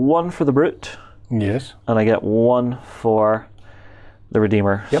get 1 for the brute. Yes. And I get 1 for the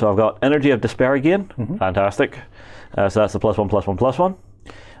redeemer. Yep. So I've got Energy of Despair again. Fantastic. So that's the +1/+1/+1.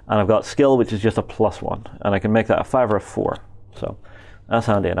 And I've got Skill, which is just a +1. And I can make that a 5 or a 4. So that's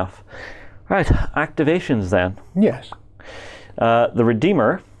handy enough. Right, activations then. Yes. The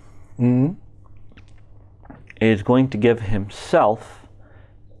redeemer is going to give himself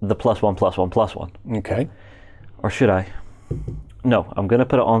the +1/+1/+1. Okay. Or should I? No, I'm going to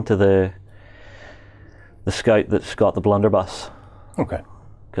put it onto the scout that's got the blunderbuss. Okay.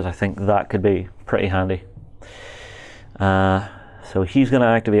 Because I think that could be pretty handy. So he's going to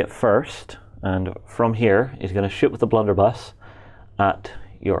activate first, and from here he's going to shoot with the blunderbuss at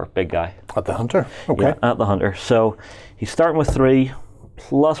your big guy. At the hunter? Okay. Yeah, at the hunter. So he's starting with 3,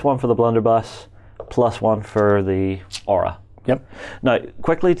 +1 for the blunderbuss, +1 for the aura. Yep. Now,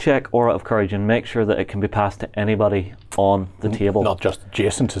 quickly check Aura of Courage and make sure that it can be passed to anybody on the table. Not just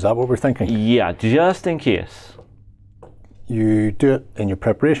adjacent, is that what we're thinking? Yeah, just in case. You do it in your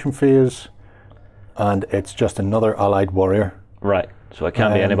preparation phase, and it's just another allied warrior. Right, so it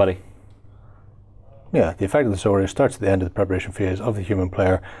can be anybody. Yeah, the effect of this warrior starts at the end of the preparation phase of the human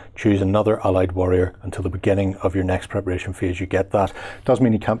player. Choose another allied warrior until the beginning of your next preparation phase. You get that. Doesn't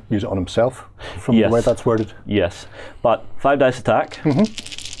mean he can't use it on himself from the way that's worded. Yes, but 5 dice attack.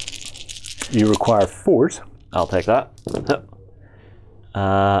 You require 4s. I'll take that.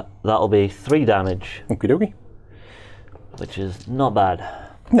 That'll be 3 damage. Okie dokie. Which is not bad.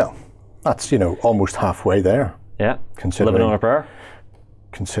 No, that's, you know, almost halfway there. Yeah, Considering, living on a prayer.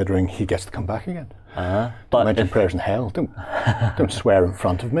 Considering he gets to come back again. But Mention prayers in hell. Don't swear in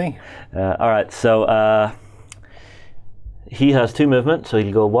front of me. All right, so he has 2 movement, so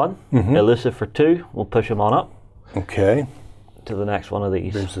he'll go 1. Elusive for 2. We'll push him on up. Okay. To the next one of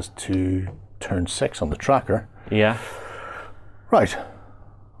these. Moves us to turn 6 on the tracker. Yeah. Right.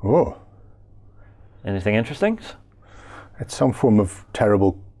 Oh. Anything interesting? It's some form of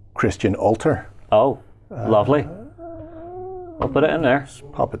terrible Christian altar. Oh, lovely. We'll put it in there.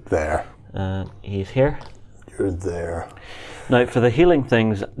 Pop it there. He's here. You're there. Now, for the healing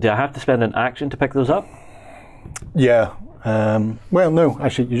things, do I have to spend an action to pick those up? Yeah. Well, no.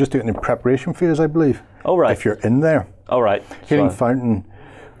 Actually, you just do it in the preparation phase, I believe. Oh, right. If you're in there. Oh, right. Healing Fountain,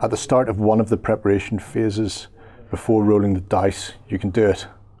 at the start of one of the preparation phases, before rolling the dice, you can do it.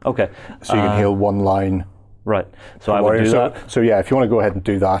 Okay. So you can heal 1 line. Right. So I would do that. So yeah, if you want to go ahead and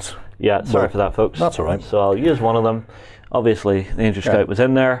do that. Yeah, sorry for that, folks. That's all right. So I'll use one of them. Obviously, the Angel Scout was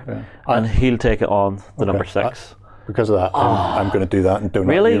in there, and he'll take it on the number 6. Because of that, I'm going to do that and donate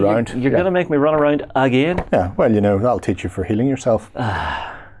really? you around. You're going to make me run around again? Yeah, well, you know, that'll teach you for healing yourself.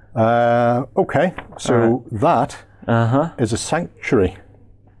 Okay, so that is a sanctuary.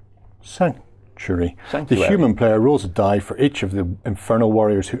 Sanctuary. The human player rolls a die for each of the infernal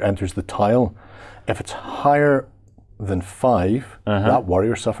warriors who enters the tile. If it's higher than 5, that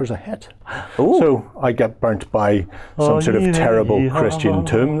warrior suffers a hit. Ooh. So I get burnt by some sort of terrible Christian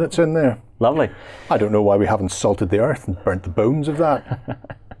tomb that's in there. Lovely. I don't know why we haven't salted the earth and burnt the bones of that.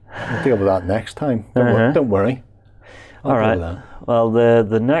 We'll deal with that next time. Don't worry. All right. Well,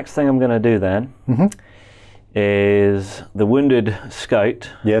 the next thing I'm going to do then is the wounded scout.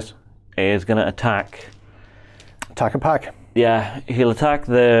 Yes. Is going to attack. Attack a pack. Yeah, he'll attack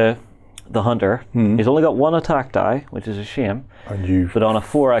the hunter. He's only got 1 attack die, which is a shame. And but on a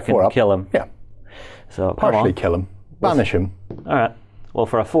 4, I can kill him. Yeah. So partially kill him. Banish him. All right. Well,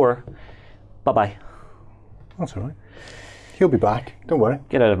 for a 4, bye-bye. That's all right. He'll be back. Don't worry.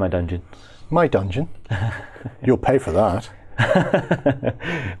 Get out of my dungeon. My dungeon? You'll pay for that.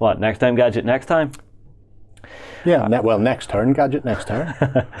 What, next time, gadget, next time? Yeah, well, next turn, gadget, next turn.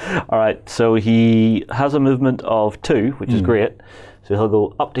 All right, so he has a movement of 2, which is great. So he'll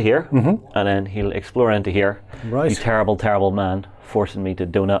go up to here, and then he'll explore into here. Right. You terrible, terrible man, forcing me to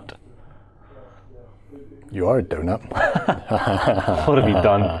donut. You are a donut. What have you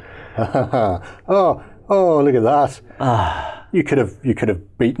done? Oh, look at that. You could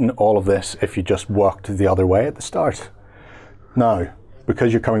have beaten all of this if you just walked the other way at the start. Now,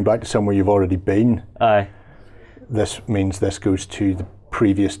 because you're coming back to somewhere you've already been, this means this goes to the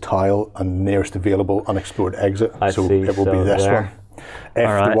previous tile and nearest available unexplored exit. So it will be this one. If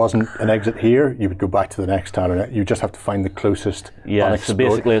there wasn't an exit here, you would go back to the next tile, and you just have to find the closest. Yeah, so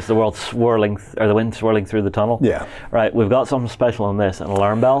basically it's the world swirling, or the wind swirling through the tunnel. Yeah. Right, we've got something special on this, an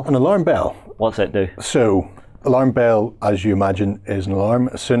alarm bell. An alarm bell. What's it do? So, alarm bell, as you imagine, is an alarm.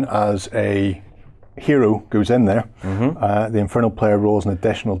 As soon as a hero goes in there, the infernal player rolls an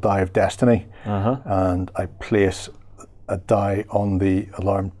additional die of destiny, and I place a die on the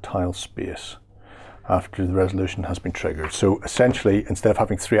alarm tile space after the resolution has been triggered. So essentially, instead of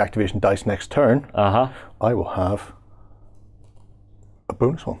having 3 activation dice next turn, I will have a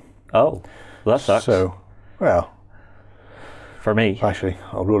bonus one. Oh, well, that sucks. So, well, for me, actually,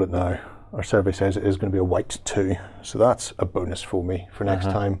 I'll roll it now. Our survey says it is going to be a white 2, so that's a bonus for me for next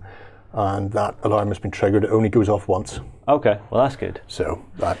time. And that alarm has been triggered. It only goes off once. Okay, well, that's good. So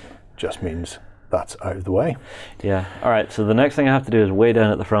that just means that's out of the way. Yeah. All right. So the next thing I have to do is way down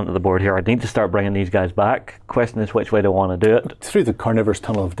at the front of the board here. I need to start bringing these guys back. Question is, which way do I want to do it? Through the carnivorous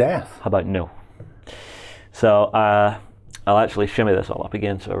tunnel of death. How about no? So I'll actually shimmy this all up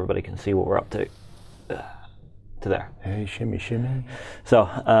again so everybody can see what we're up to. To there. Hey, shimmy, shimmy. So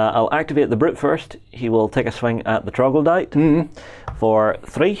I'll activate the brute first. He will take a swing at the troglodyte for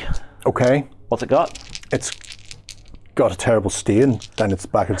 3. Okay. What's it got? It's got a terrible stain down its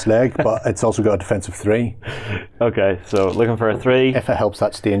back of its leg, but it's also got a defensive 3. Okay, so looking for a 3. If it helps,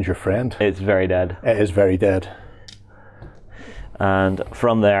 that stain's your friend. It's very dead. It is very dead. And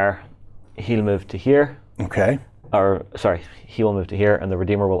from there, he'll move to here. Okay. Or, sorry, he will move to here, and the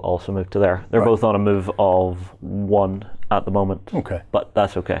Redeemer will also move to there. They're both on a move of 1 at the moment. Okay. But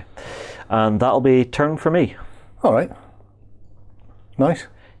that's okay. And that'll be turn for me. All right. Nice.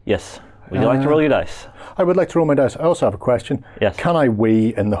 Yes. Would you like to roll your dice? I would like to roll my dice. I also have a question. Yes. Can I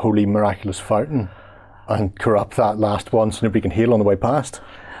wee in the holy miraculous fountain and corrupt that last one so nobody can heal on the way past?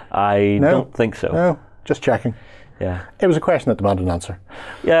 I don't think so. No, just checking. Yeah. It was a question that demanded an answer.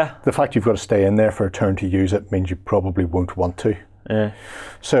 Yeah. The fact you've got to stay in there for a turn to use it means you probably won't want to. Yeah.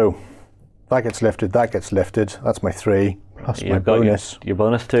 So, that gets lifted, that gets lifted. That's my 3, plus my bonus. Your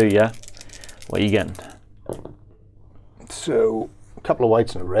bonus 2, yeah. What are you getting? So, a couple of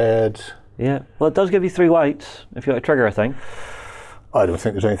whites and a red. Yeah. Well, it does give you 3 whites if you want to trigger a thing. I don't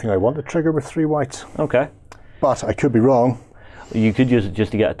think there's anything I want to trigger with 3 whites. Okay. But I could be wrong. You could use it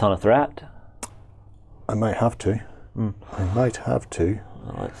just to get a ton of threat. I might have to. I might have to.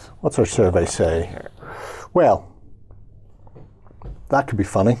 Well, What's our survey say? Well, that could be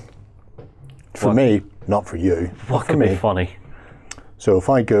funny. For me, not for you. what could be funny? So if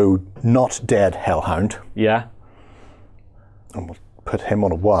I go not dead Hellhound, Yeah. and we'll put him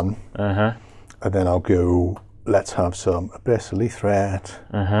on a 1, Uh-huh. and then I'll go, let's have some abyssally threat,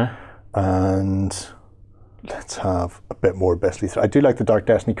 and let's have a bit more abyssally threat. I do like the Dark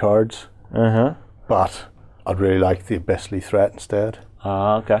Destiny cards, but I'd really like the abyssally threat instead.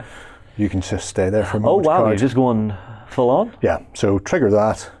 Okay. You can just stay there for a Oh moment. wow, you're just going full on? Yeah, so trigger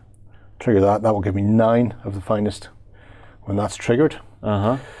that. That will give me 9 of the finest when that's triggered.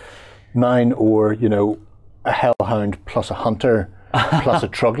 9, or, you know, a Hellhound plus a Hunter plus a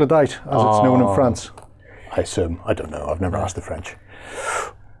troglodyte, as it's known in France. I assume. I don't know. I've never asked the French.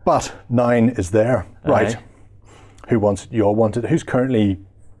 But 9 is there. Right. Who wants it? You all want it. Who's currently...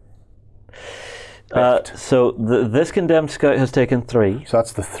 So this condemned scout has taken 3. So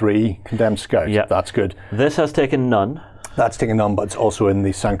that's the 3 condemned scout. Yeah. That's good. This has taken none. That's taken none, but it's also in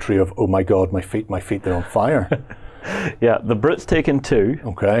the sanctuary of, oh my god, my feet, they're on fire. Yeah, the Brut's taken 2.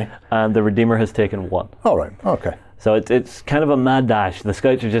 Okay. And the Redeemer has taken 1. All right. Okay. So it's kind of a mad dash. The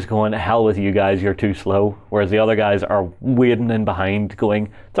scouts are just going, hell with you guys, you're too slow. Whereas the other guys are wading in behind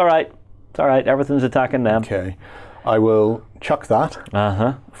going, it's all right, everything's attacking them. Okay. I will chuck that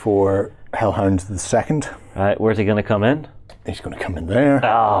for Hellhound the second. All right, where's he going to come in? He's going to come in there,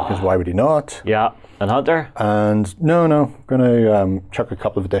 because why would he not? Yeah, and Hunter? And no, I'm going to chuck a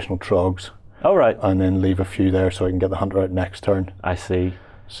couple of additional trogs. Oh, right. And then leave a few there so I can get the Hunter out next turn. I see.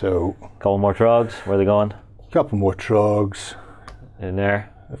 So... Couple more trogs, where are they going? A couple more trogs. In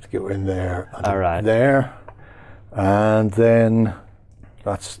there? I have to go in there. And all right. There. And then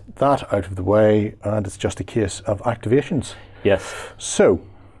that's that out of the way, and it's just a case of activations. Yes. So,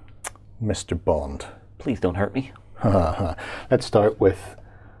 Mr. Bond. Please don't hurt me. Let's start with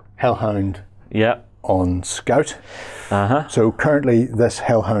Hellhound on Scout. So currently this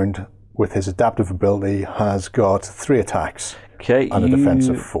Hellhound with his adaptive ability has got 3 attacks and a defense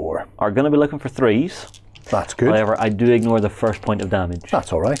of 4. Are going to be looking for 3s. That's good. However, I do ignore the first point of damage.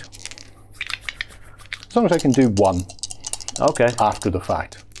 That's all right. As long as I can do 1 after the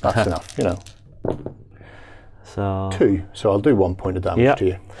fact. That's enough, you know. So 2, so I'll do 1 point of damage to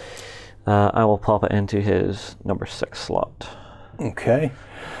you. I will pop it into his number 6 slot. Okay.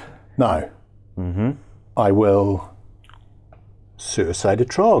 Now, I will suicide a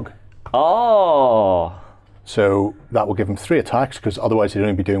Trog. Oh! So that will give him 3 attacks, because otherwise he'd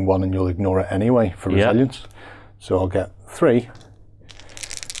only be doing 1 and you'll ignore it anyway for resilience. So I'll get 3.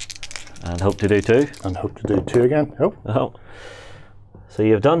 And hope to do 2. And hope to do 2 again. Oh. So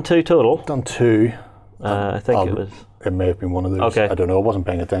you've done 2 total. Done 2. I think it was... It may have been one of those. Okay. I don't know. I wasn't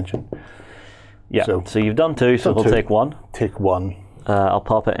paying attention. Yeah. So you've done 2, so he'll take 1. Take 1. I'll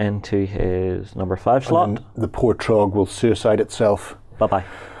pop it into his number 5 slot. And the poor Trog will suicide itself. Bye-bye.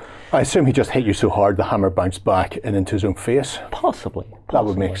 I assume he just hit you so hard the hammer bounced back and into his own face. Possibly. That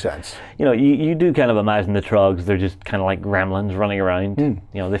would make sense. You know, you do kind of imagine the Trogs, they're just kind of like gremlins running around. You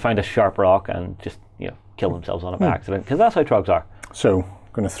know, they find a sharp rock and just, you know, kill themselves on it by accident, because that's how Trogs are. So,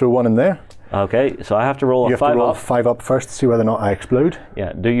 I'm going to throw 1 in there. Okay, so I have to roll you a 5 up. You have to roll a 5 up first to see whether or not I explode.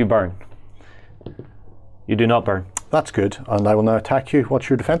 Yeah, do you burn? You do not burn. That's good, and I will now attack you. What's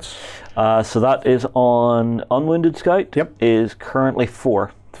your defense? So that is on Unwounded Scout. Yep. Is currently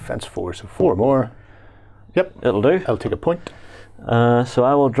 4. Defense 4, so 4 more. Yep. It'll do. I'll take a point. So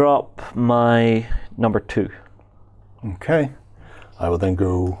I will drop my number 2. Okay. I will then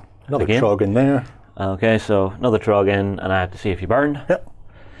go another Again? Trog in there. Okay, so another trog in, and I have to see if you burn. Yep.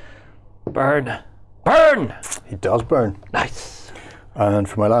 Burn! Burn! He does burn. Nice. And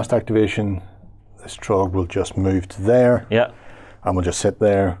for my last activation, this trog will just move to there. Yeah. And will just sit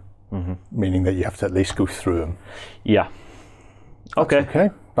there, meaning that you have to at least go through him. Yeah. Okay. Okay,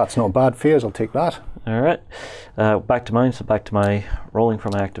 that's not a bad phase, I'll take that. Alright. Back to mine, so back to my rolling for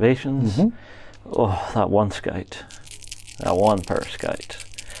my activations. Oh, that one scout. That one per scout.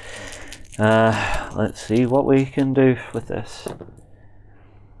 Let's see what we can do with this.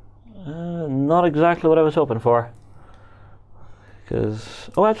 Not exactly what I was hoping for. Because,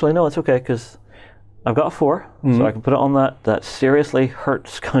 oh, actually, no, it's okay, because I've got a 4, so I can put it on that seriously hurt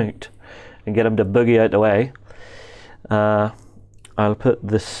scout and get him to boogie out the way. I'll put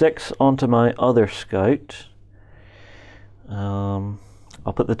the 6 onto my other scout. I'll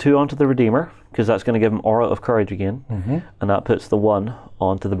put the 2 onto the Redeemer, because that's going to give him Aura of Courage again, and that puts the 1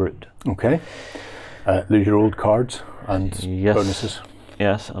 onto the Brute. Okay. Lose your old cards and bonuses.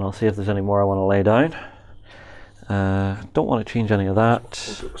 Yes, and I'll see if there's any more I want to lay down. Don't want to change any of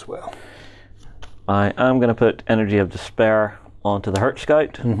that. We'll do as well. I am going to put Energy of Despair onto the Hurt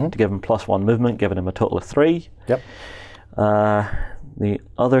Scout to give him +1 movement, giving him a total of 3. Yep. The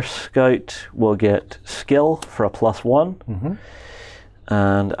other Scout will get Skill for a +1,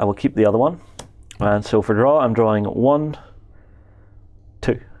 and I will keep the other one. And so for draw, I'm drawing 1,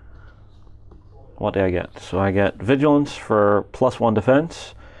 2. What do I get? So I get Vigilance for +1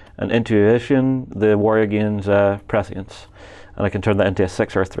 defense, and Intuition, the warrior gains Prescience. And I can turn that into a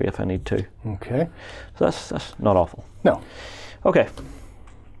 6 or a 3 if I need to. Okay. So that's not awful. No. Okay.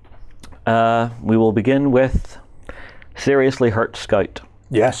 We will begin with Seriously Hurt Scout.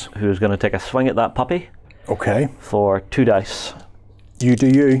 Yes. Who's going to take a swing at that puppy. Okay. For 2 dice. You do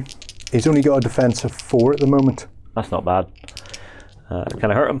you. He's only got a defense of 4 at the moment. That's not bad. Can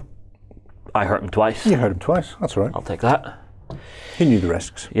I hurt him? I hurt him twice. You hurt him twice. That's all right. I'll take that. He knew the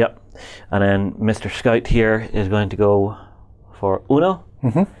risks. Yep. And then Mr. Scout here is going to go for Uno.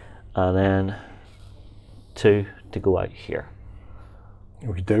 And then 2 to go out here.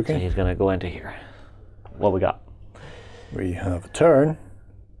 Okie dokie. So he's going to go into here. What we got? We have a turn.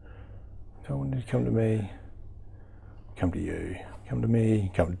 So when did he come to me? Come to you. Come to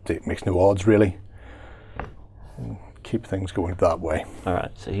me. Come to, it makes no odds really. And keep things going that way.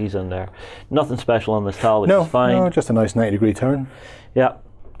 Alright, so he's in there. Nothing special on this tile, which is fine. No, just a nice 90-degree turn. Yeah.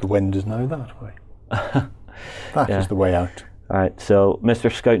 The wind is now that way. That is the way out. Alright, so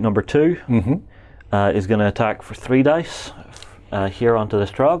Mr. Scout number 2 is going to attack for 3 dice here onto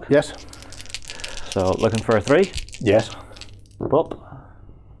this trog. Yes. So looking for a 3. Yes. Whoop.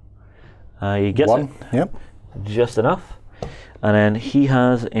 He gets 1. it. Yep. Just enough. And then he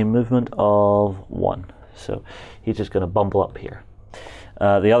has a movement of 1. So he's just going to bumble up here.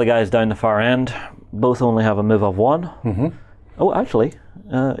 The other guys down the far end both only have a move of 1. Oh, actually,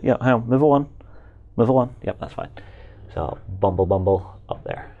 yeah, hang on, move a 1. Move a 1. Yep, that's fine. So bumble up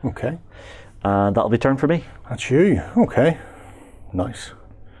there. Okay. And that'll be turn for me. That's you. Okay. Nice.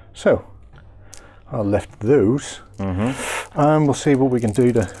 So I'll lift those. And we'll see what we can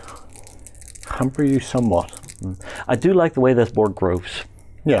do to hamper you somewhat. I do like the way this board grows.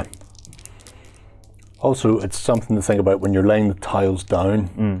 Yeah. Also, it's something to think about when you're laying the tiles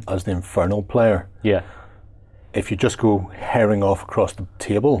down as the Infernal player. Yeah. If you just go herring off across the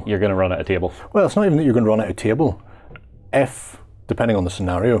table, you're going to run out of table. Well, it's not even that you're going to run out of table. If, depending on the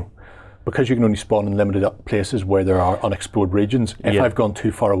scenario, because you can only spawn in limited places where there are unexplored regions, if I've gone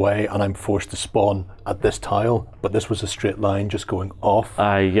too far away and I'm forced to spawn at this tile, but this was a straight line just going off.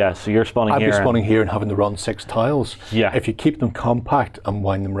 Yeah, so you're spawning here. I'd be spawning here and having to run 6 tiles. Yeah. If you keep them compact and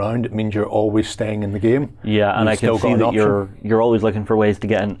wind them round, it means you're always staying in the game. Yeah, and I can see that you're always looking for ways to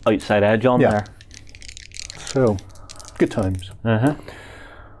get an outside edge on there. So, good times.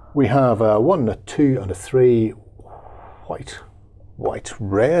 We have a 1, a 2, and a 3. White,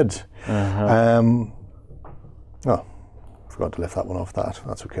 red. Oh, forgot to lift that one off that.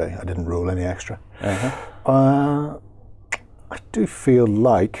 That's okay. I didn't roll any extra. I do feel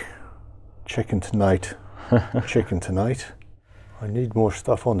like chicken tonight. I need more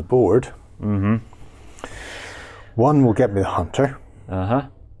stuff on the board. 1 will get me the hunter.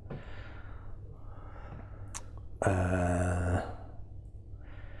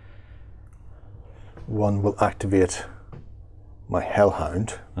 1 will activate my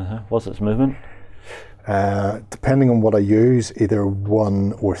Hellhound. What's its movement? Depending on what I use, either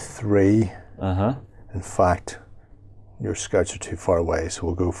 1 or 3. In fact, your scouts are too far away, so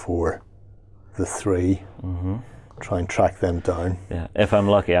we'll go for the 3. Try and track them down. Yeah, if I'm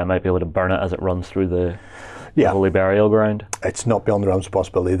lucky, I might be able to burn it as it runs through the holy burial ground. It's not beyond the realms of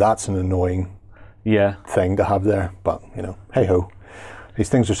possibility. That's an annoying thing to have there. But, you know, hey-ho. These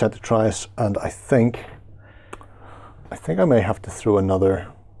things are set to try us, and I think I may have to throw another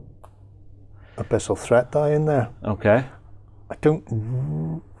Abyssal Threat die in there. Okay. I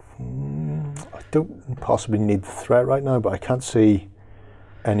don't possibly need the threat right now, but I can't see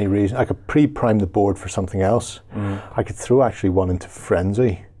any reason. I could pre-prime the board for something else. I could throw actually one into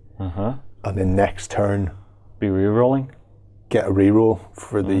Frenzy, and then next turn be re-rolling. Get a re-roll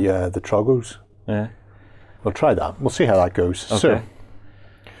for the Troggos. Yeah. We'll try that. We'll see how that goes. Okay. So,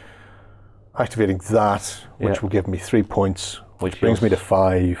 activating that, which will give me 3 points, which brings me to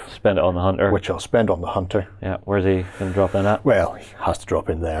 5. Spend it on the hunter. Which I'll spend on the hunter. Yeah. Where's he going to drop in at? Well, he has to drop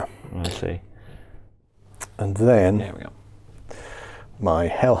in there. Let's see. And then there we go. My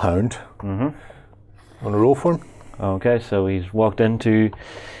Hellhound. On a roll for him. Okay, so he's walked into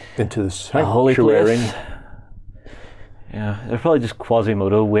the holy sanctuary. place. Yeah, there's probably just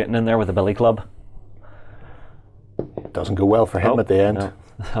Quasimodo waiting in there with a billy club. Doesn't go well for him at the end. No.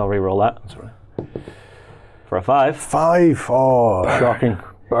 I'll re-roll that. That's right. For a 5. 5. Oh, shocking.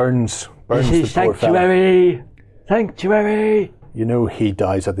 Burns This the is poor fella. Sanctuary! Sanctuary! You know he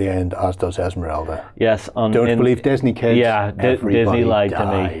dies at the end, as does Esmeralda. Yes. Don't believe Disney, kids. Yeah, Disney lied to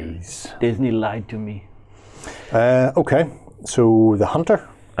me. dies. Disney lied to me. Okay, so the hunter.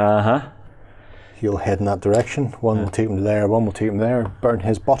 He'll head in that direction. One will take him there, one will take him there. Burn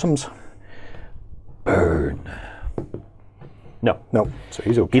his bottoms. Burn. No. No, so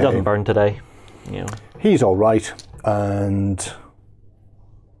he's okay. He doesn't burn today. You know. He's all right, and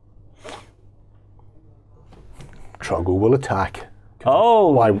Troggo will attack.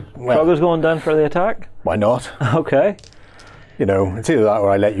 Oh, Why? Well, Troggo's going down for the attack? why not? Okay. You know, it's either that or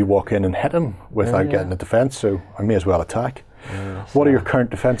I let you walk in and hit him without getting a defense, so I may as well attack. What are your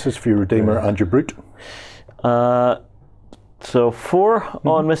current defenses for your Redeemer and your Brute? So 4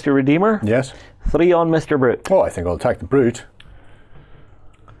 on Mr. Redeemer. Yes. 3 on Mr. Brute. Oh, I think I'll attack the Brute.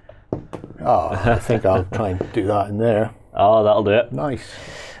 I think I'll try and do that in there. Oh, that'll do it. Nice.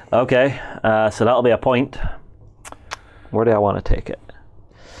 Okay, so that'll be a point. Where do I want to take it?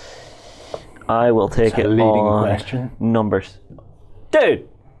 I will take it leading on question. numbers. Dude!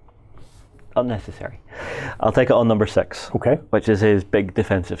 Unnecessary. I'll take it on number 6. Okay. Which is his big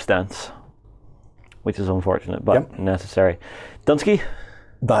defensive stance. Which is unfortunate, but necessary. Dunsky?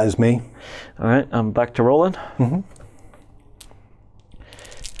 That is me. Alright, I'm back to rolling. 2,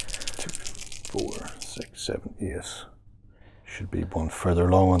 4, 6, 7, 8. Should be one further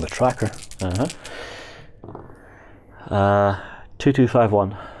along on the tracker.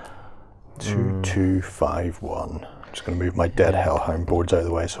 2251. 2, 2, 5, 1. I'm just going to move my dead Hellhound boards out of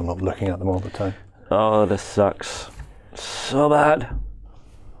the way so I'm not looking at them all the time. Oh, this sucks. So bad.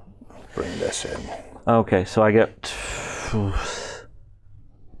 Bring this in. Okay, so I get...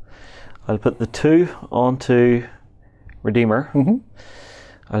 I'll put the 2 onto Redeemer.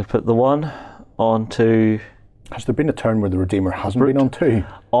 I'll put the 1 onto... Has there been a turn where the Redeemer hasn't been on 2?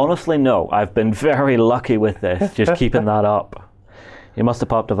 Honestly, no. I've been very lucky with this, just keeping that up. He must have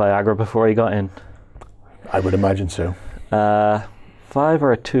popped a Viagra before he got in. I would imagine so. 5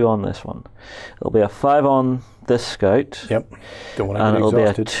 or a 2 on this one. It'll be a 5 on this scout. Yep. Don't want to And get it'll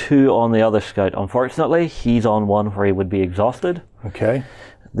exhausted. be a 2 on the other scout. Unfortunately, he's on one where he would be exhausted. Okay.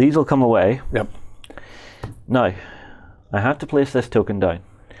 These will come away. Yep. Now, I have to place this token down.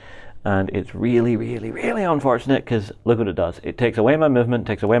 And it's really, really, really unfortunate because look what it does. It takes away my movement,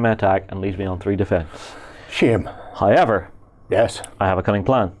 takes away my attack, and leaves me on 3 defense. Shame. However, yes, I have a cunning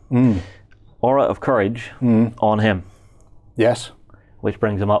plan. Aura of Courage on him. Yes. Which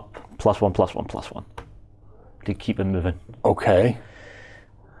brings him up +1/+1/+1 to keep him moving. Okay.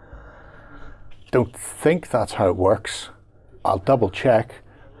 Don't think that's how it works. I'll double check.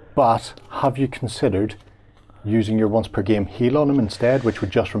 But have you considered using your once per game heal on him instead, which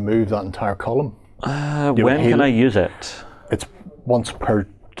would just remove that entire column? When can I use it? It's once per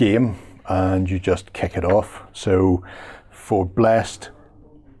game and you just kick it off. So for Blessed,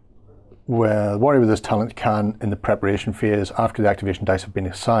 well, Warrior with this talent can, in the preparation phase, after the activation dice have been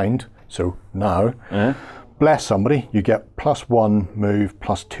assigned, so now, bless somebody, you get +1 move,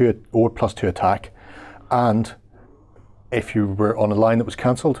 +2 or +2 attack, and if you were on a line that was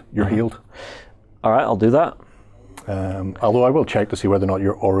cancelled, you're healed. All right, I'll do that. Although I will check to see whether or not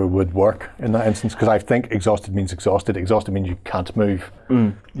your aura would work in that instance, because I think exhausted means exhausted. Exhausted means you can't move.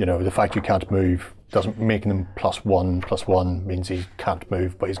 You know, the fact you can't move doesn't make him +1/+1 means he can't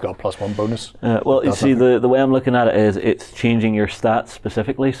move, but he's got a +1 bonus. Well, you see, the way I'm looking at it is it's changing your stats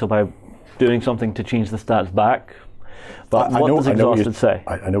specifically, so by doing something to change the stats back. But what does exhausted say?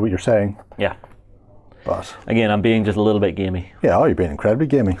 I know what you're saying. Yeah. But again, I'm being just a little bit gamey. Yeah, you're being incredibly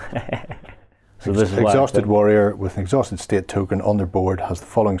gamey. So this is why exhausted warrior with an exhausted state token on their board has the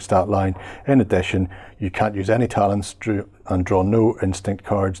following stat line. In addition, you can't use any talents and draw no instinct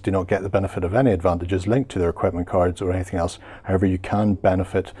cards, do not get the benefit of any advantages linked to their equipment cards or anything else. However, you can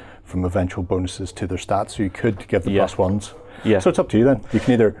benefit from eventual bonuses to their stats, so you could give the +1s. Yeah. So it's up to you then. You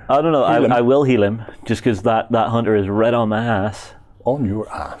can either I don't know, I will heal him, just because that hunter is red on my ass. On your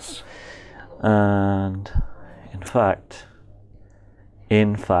ass. And in fact,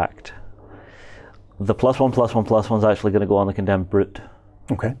 the +1/+1/+1 is actually going to go on the condemned brute.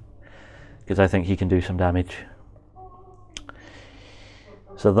 Okay. Because I think he can do some damage.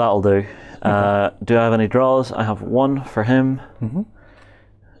 So that'll do. Okay. Do I have any draws? I have 1 for him,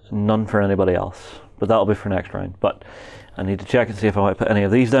 none for anybody else. But that'll be for next round. But I need to check and see if I might put any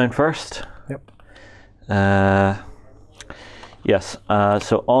of these down first. Yep. Yes.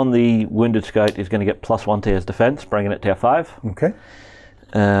 So on the wounded scout, he's going to get +1 to his defense, bringing it to a 5. Okay.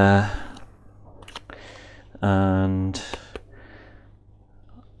 And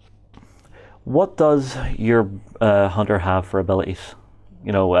what does your hunter have for abilities?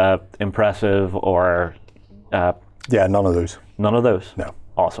 You know, impressive or... yeah, none of those. None of those? No.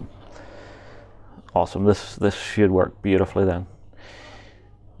 Awesome. Awesome. This should work beautifully then.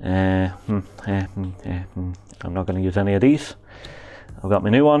 I'm not going to use any of these. I've got my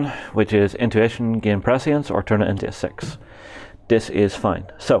new one, which is Intuition, gain prescience, or turn it into a 6. This is fine.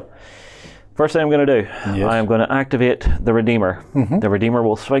 So, first thing I'm going to do, I am going to activate the Redeemer. The Redeemer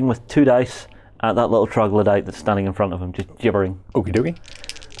will swing with 2 dice at that little troglodyte that's standing in front of him, just gibbering. Okie dokie.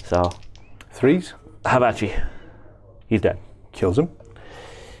 So, 3s. Have at you. He's dead. Kills him.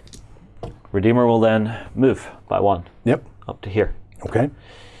 Redeemer will then move by 1. Yep. Up to here. Okay.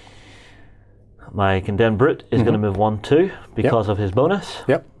 My condemned brute is going to move 1, 2 because of his bonus.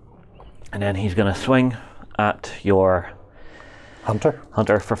 Yep. And then he's going to swing at your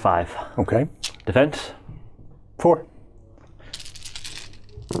hunter for 5. Okay. Defense? 4.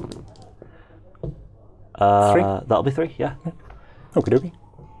 3. That'll be 3, yeah. Okie dokie.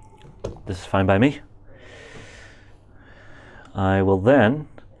 This is fine by me. I will then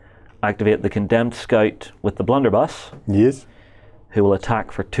activate the condemned scout with the blunderbuss. Yes. Who will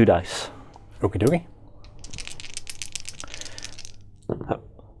attack for 2 dice. Okie dokie.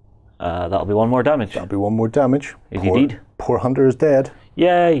 That'll be 1 more damage. That'll be 1 more damage. Is he dead? Poor hunter is dead.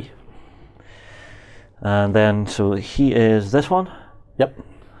 Yay! And then, so he is this one? Yep.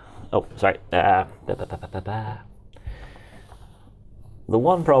 Oh, sorry. The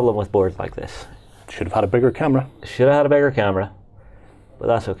one problem with boards like this. Should have had a bigger camera. Should have had a bigger camera, but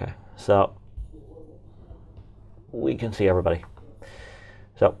that's okay. So, we can see everybody.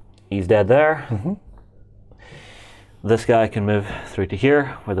 So, he's dead there. This guy can move through to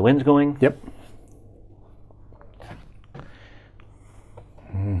here, where the wind's going. Yep.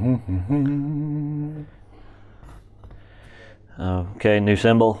 Okay, new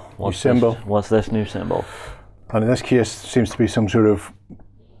symbol. What's this new symbol? And in this case, seems to be some sort of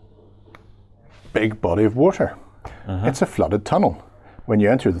big body of water. It's a flooded tunnel. When you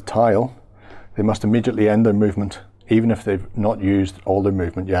enter the tile, they must immediately end their movement, even if they've not used all their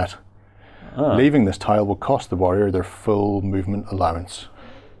movement yet. Leaving this tile will cost the warrior their full movement allowance.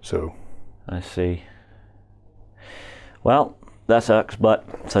 So, I see. Well, that sucks, but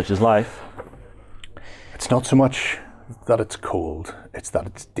such is life. It's not so much that it's cold, it's that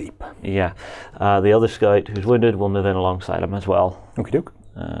it's deep. Yeah. The other scout who's wounded will move in alongside him as well. Okie doke.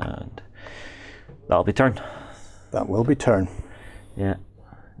 And that'll be turn. That will be turn. Yeah.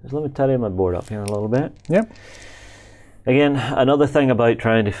 Just let me tidy my board up here a little bit. Yep. Again, another thing about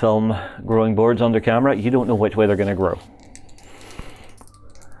trying to film growing boards under camera, you don't know which way they're going to grow.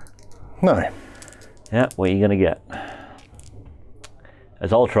 No. Yeah, what are you going to get?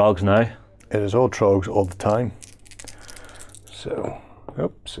 It's all trogs now. It is all trogs all the time. So,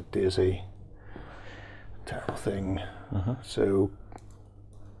 oops, a daisy. Terrible thing. So,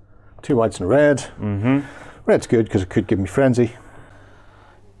 2 whites and a red. Red's good because it could give me frenzy.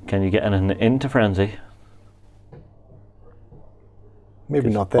 Can you get anything into frenzy? Maybe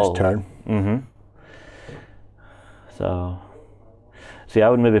not this turn. So, see, I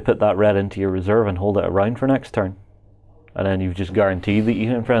would maybe put that red into your reserve and hold it around for next turn. And then you've just guaranteed that you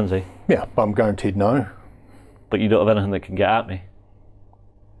can frenzy. Yeah, but I'm guaranteed now. But you don't have anything that can get at me.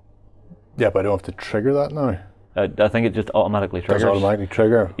 Yeah, but I don't have to trigger that now. I think it just automatically triggers. Does it automatically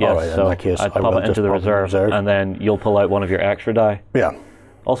trigger? Yes, Alright, so in that case, I'd I pop will it into the reserve, and then you'll pull out one of your extra die. Yeah.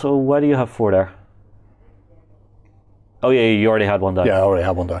 Also, why do you have 4 there? Oh yeah, you already had 1 die. Yeah, I already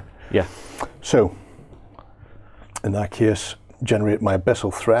have 1 die. Yeah. So, in that case, generate my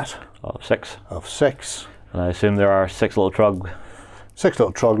abyssal threat. Of 6. Of 6. And I assume there are 6 little 6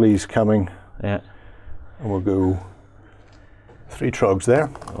 little troglies coming Yeah. And we'll go 3 trogs there.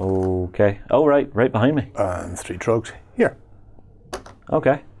 Okay. Oh, right behind me. And 3 trogs here.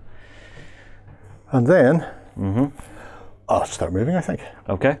 Okay. And then I'll start moving, I think.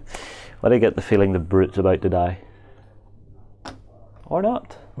 Okay. Why do I get the feeling the brute's about to die? Or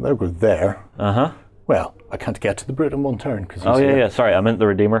not? They'll go there. Uh-huh. Well, I can't get to the brute in one turn because Oh, yeah. Sorry, I meant the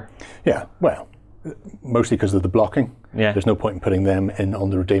Redeemer. Yeah, well, mostly because of the blocking. Yeah. There's no point in putting them in on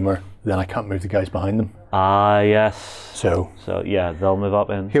the Redeemer. Then I can't move the guys behind them. Ah, yes. So yeah, they'll move up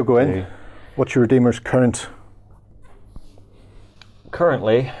in. he'll go in. What's your Redeemer's current?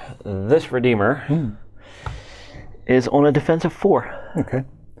 Currently, this Redeemer is on a defensive 4. Okay.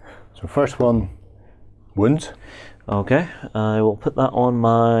 So first one, wounds. Okay, I will put that on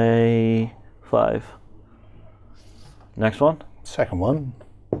my 5. Next one Second one,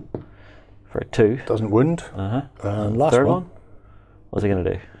 for 2. doesn't wound. Uh-huh. And last Third one. one, what's he going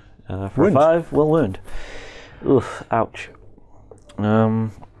to do? For Wound. 5, will wound. Oof, ouch.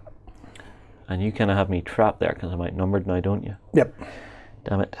 And you kind of have me trapped there because I'm outnumbered now, don't you? Yep.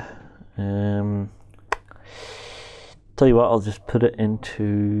 Damn it. Tell you what, I'll just put it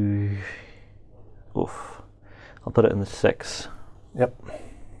into... Oof. I'll put it in the 6. Yep.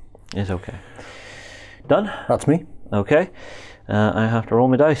 It's okay. Done? That's me. Okay. I have to roll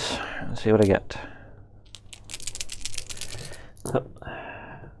my dice and see what I get.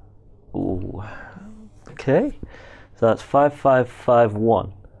 Ooh. Okay. So that's 5, 5, 5,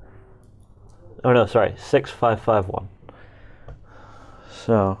 1. Oh no, sorry, 6, 5, 5, 1.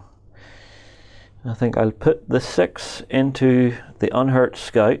 So I think I'll put the 6 into the unhurt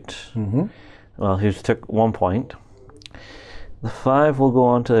scout. Well, who's took 1 point. The 5 will go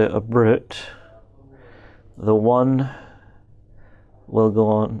on to a brute. The 1 will go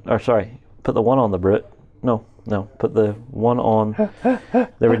on, or sorry, put the 1 on the brute. No, put the 1 on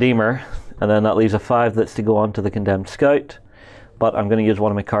the Redeemer, and then that leaves a 5 that's to go on to the condemned scout. But I'm going to use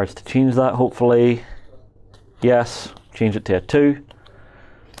one of my cards to change that, hopefully. Yes, change it to a 2.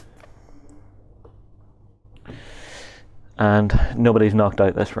 And nobody's knocked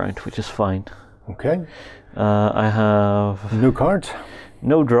out this round, which is fine. Okay. I have No cards.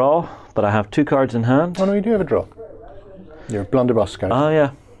 no draw, but I have 2 cards in hand. Oh no, you do have a draw. Your blunderbuss scout. Oh,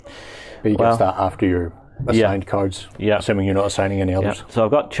 yeah. But you well, get that after your assigned cards. Yeah. Assuming you're not assigning any others. So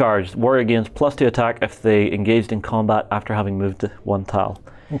I've got charged. Warrior gains +2 attack if they engaged in combat after having moved 1 tile.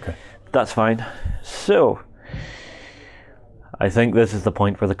 Okay. That's fine. So I think this is the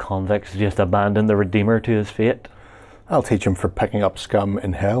point where the convicts just abandon the Redeemer to his fate. I'll teach him for picking up scum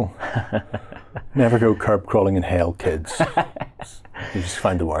in hell. Never go curb crawling in hell, kids. You just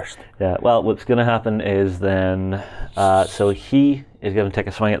find the worst. Yeah, well, what's going to happen is then, so he is going to take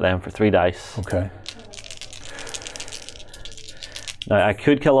a swing at them for 3 dice. Okay. Now, I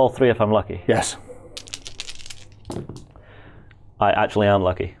could kill all 3 if I'm lucky. Yes. I actually am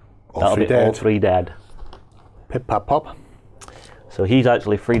lucky. All That'll 3 be dead. all 3 dead. Pip, pop, pop. So he's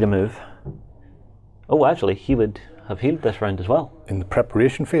actually free to move. Oh, actually, he would have healed this round as well. In the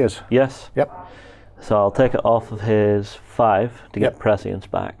preparation phase. Yes. Yep. So I'll take it off of his 5 to get Yep. prescience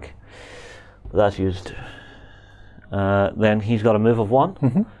back. But that's used. Then he's got a move of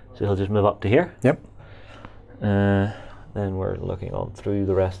 1. So he'll just move up to here. Yep. Then we're looking on through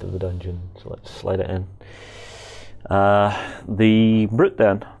the rest of the dungeon. So let's slide it in. The brute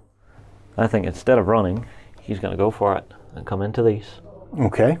then, I think instead of running, he's going to go for it and come into these.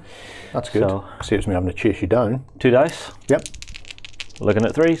 Okay. That's good. So- Saves me having to chase you down. 2 dice. Yep. Looking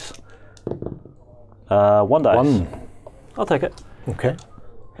at 3s. 1 dice. 1. I'll take it. Okay.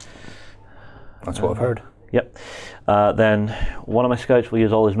 That's what I've heard. Yep. Then one of my scouts will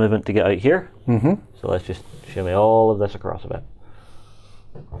use all his movement to get out here. So let's just shimmy all of this across a bit.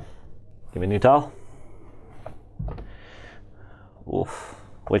 Give me a new tile. Oof.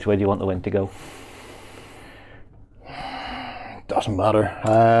 Which way do you want the wind to go? Doesn't matter.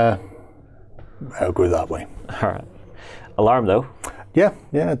 I'll go that way. Alright. Alarm though. Yeah,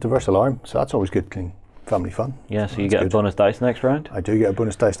 diverse alarm. So that's always good, clean family fun. Yeah, so you That's get a good. bonus dice next round. I do get a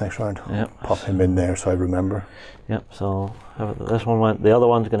bonus dice next round. Yep. Pop him in there so I remember. Yep, so this one went. The other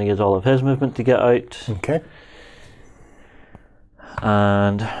one's going to use all of his movement to get out. Okay.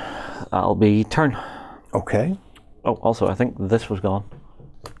 And that'll be turn. Okay. Oh, also, I think this was gone.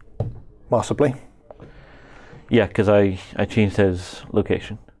 Possibly. Yeah, because I changed his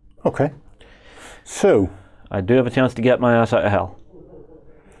location. Okay. So, I do have a chance to get my ass out of hell.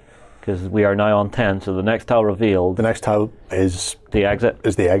 Because we are now on 10, so the next tile revealed, the next tile is the exit.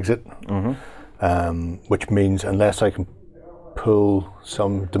 the exit. Which means unless I can pull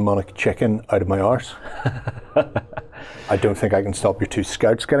some demonic chicken out of my arse, I don't think I can stop your 2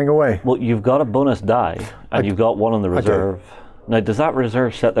 scouts getting away. Well, you've got a bonus die, and you've got one on the reserve. Now, does that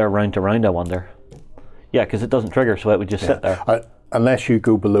reserve sit there round to round, I wonder? Yeah, because it doesn't trigger, so it would just sit there. Unless you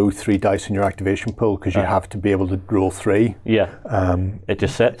go below 3 dice in your activation pool, because you have to be able to roll 3. Yeah. It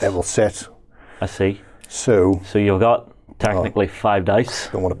just sits. It will sit. I see. So you've got technically 5 dice.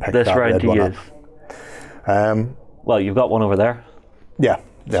 Don't want to pick this that round red to one use. Up. Well, you've got one over there. Yeah,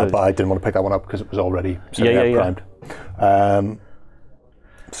 So- but I didn't want to pick that one up because it was already sitting out primed.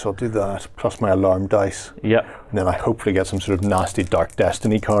 So I'll do that, plus my alarm dice. Yeah. And then I hopefully get some sort of nasty Dark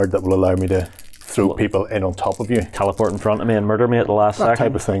Destiny card that will allow me to throw people in on top of you. Teleport in front of me and murder me at the last That second.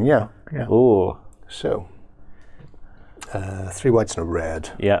 type of thing, yeah. Ooh. So, 3 whites and a red.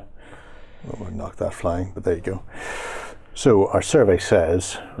 Yeah. I won't knock that flying, but there you go. So our survey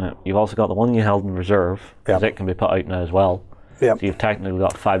says... You've also got the one you held in reserve, because Yep. it can be put out now as well. Yeah, So you've technically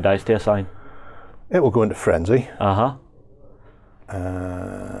got 5 dice to assign. it will go into Frenzy. Uh-huh.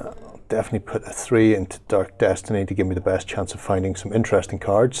 I'll definitely put a 3 into Dark Destiny to give me the best chance of finding some interesting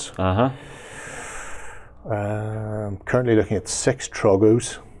cards. Uh-huh. Currently looking at 6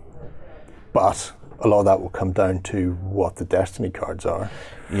 Trogos, but a lot of that will come down to what the Destiny cards are.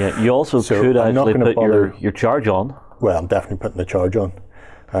 Yeah, you also So could I'm not actually gonna put your charge on. Well, I'm definitely putting the charge on.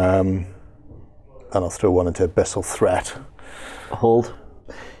 And I'll throw one into Abyssal Threat. Hold.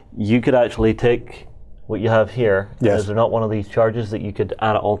 You could actually take what you have here. Yes. Is there not one of these charges that you could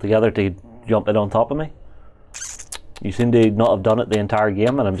add it all together to jump it on top of me? You seem to not have done it the entire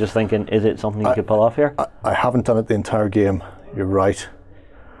game, and I'm just thinking, is it something you could pull off here? I haven't done it the entire game. You're right.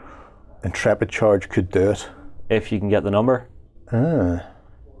 Intrepid Charge could do it. If you can get the number. Ah.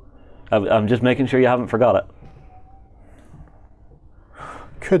 I'm just making sure you haven't forgot it.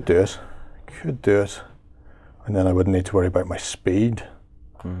 Could do it. Could do it. And then I wouldn't need to worry about my speed.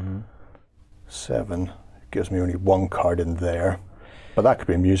 7 gives me only 1 card in there. But that could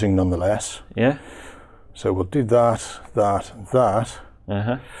be amusing nonetheless. Yeah? So we'll do that, that, and that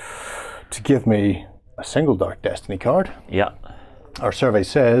Uh-huh. to give me a single Dark Destiny card. Yeah. Our survey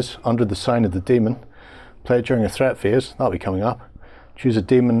says, under the sign of the demon, play it during a threat phase. That'll be coming up. Choose a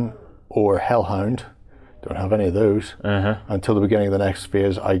demon or hellhound. Don't have any of those. Uh-huh. Until the beginning of the next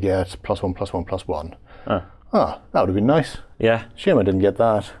phase, I get +1/+1/+1. Ah, that would have been nice. Yeah. Shame I didn't get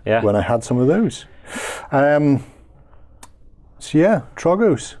that when I had some of those. So yeah,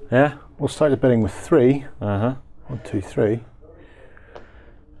 Trogos. Yeah. We'll start the bidding with 3. Uh-huh. 1, 2, 3.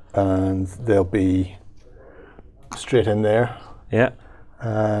 And they'll be straight in there. Yeah.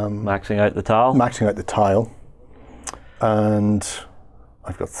 Maxing out the tile. Maxing out the tile. And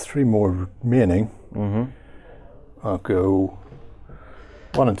I've got 3 more remaining. I'll go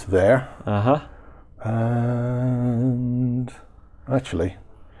 1 into there. Uh-huh. And actually,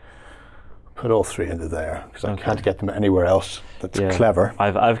 put all 3 into there because I can't get them anywhere else that's clever.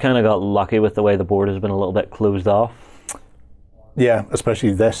 I've kind of got lucky with the way the board has been a little bit closed off. Yeah,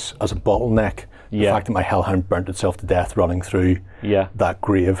 especially this as a bottleneck. The fact that my Hellhound burnt itself to death running through that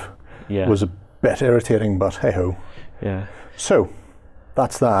grave was a bit irritating, but hey ho. Yeah. So,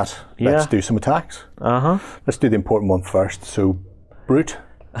 that's that. Let's do some attacks. Uh-huh. Let's do the important one first. So, Brute.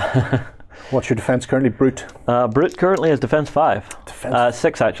 What's your defense currently, Brute? Brute currently is defense 5. Defense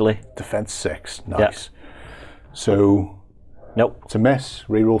 6 actually. Defense 6. Nice. So, Nope. it's a miss.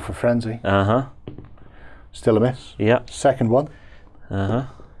 Reroll for Frenzy. Uh-huh. Still a miss. Yeah. Second one. Uh-huh.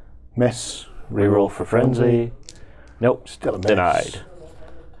 Miss. Reroll for Frenzy. Nope. Still a miss. Denied.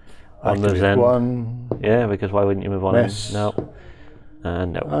 One moves Activate in. 1. Yeah, because why wouldn't you move on? Miss. No.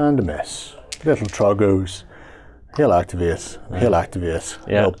 And no. And a miss. Little Trogos. He'll activate. He'll activate.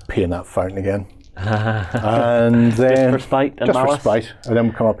 Yeah. He'll pee in that fountain again. And then... Just for spite and just malice? for spite. And then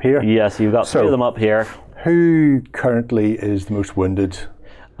we'll come up here. Yes, you've got 3 of them up here. Who currently is the most wounded?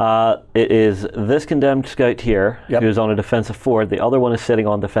 It is this condemned scout here, who's on a defensive 4. The other one is sitting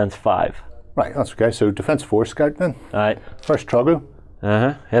on defense 5. Right, that's okay. So defense 4 scout then. Alright. First Trogo.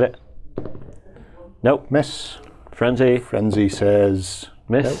 Uh-huh. Hit it. Nope. Miss. Frenzy. Frenzy says...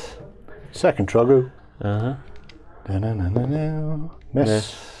 Miss. Nope. Second Trogo. Uh-huh.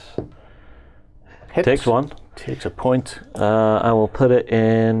 Miss. Hit. Takes 1. Takes a point. I will put it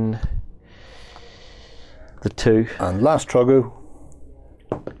in the 2. And last Trogo.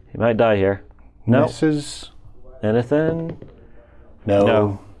 He might die here. No. Misses. Anything? No.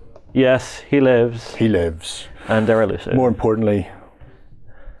 No. Yes, he lives. He lives. And they're elusive. More importantly,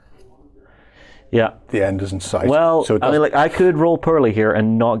 the end is in sight. Well, so I mean, like, I could roll poorly here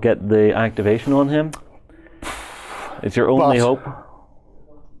and not get the activation on him. It's your only hope.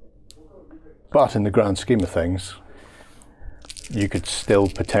 But in the grand scheme of things, you could still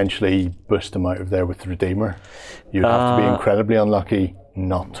potentially boost them out of there with the Redeemer. You'd have to be incredibly unlucky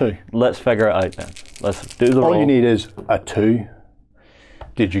not to. Let's figure it out then. Let's do the roll. All you need is a 2.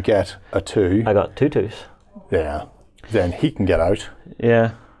 Did you get a 2? I got 2 2s. Yeah. Then he can get out.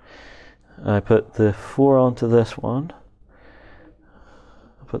 Yeah. I put the 4 onto this one.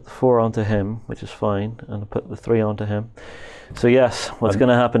 I put the 4 onto him, which is fine, and I put the 3 onto him. So yes, what's going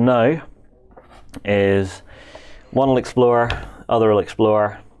to happen now is one will explore, other will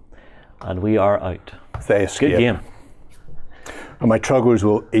explore, and we are out. They escape. Good game. And my Truggles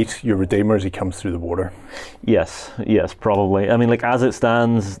will eat your Redeemer as he comes through the water. Yes, probably. I mean, like, as it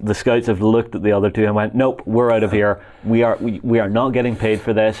stands, the scouts have looked at the other two and went, nope, we're out of here. We are not getting paid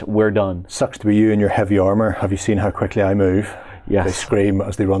for this. We're done. Sucks to be you in your heavy armour. Have you seen how quickly I move? Yes. They scream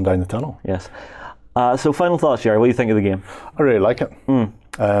as they run down the tunnel. Yes. So final thoughts, Gerry. What do you think of the game? I really like it.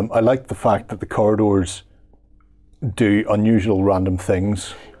 I like the fact that the corridors do unusual random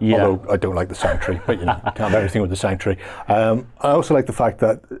things. Yeah. Although I don't like the sanctuary, but you know, can't have everything with the sanctuary. I also like the fact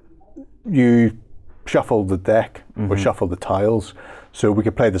that you shuffle the deck or shuffle the tiles, so we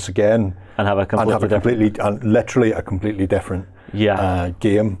could play this again and have a literally a completely different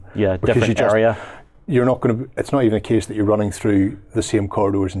game. Yeah, different area. You're not going to. It's not even a case that you're running through the same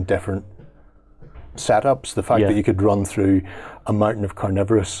corridors in different setups. The fact that you could run through a mountain of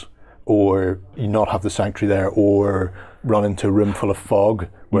carnivorous, or you not have the sanctuary there, or run into a room full of fog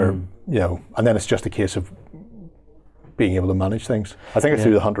where, you know, and then it's just a case of being able to manage things. I think I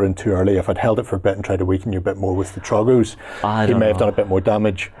threw the hunter in too early. If I'd held it for a bit and tried to weaken you a bit more with the Troggos, he may have done a bit more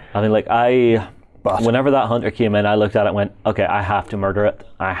damage. I mean, like, whenever that hunter came in, I looked at it and went, okay, I have to murder it.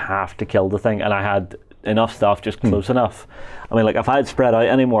 I have to kill the thing. And I had enough stuff just close enough. I mean, like, if I had spread out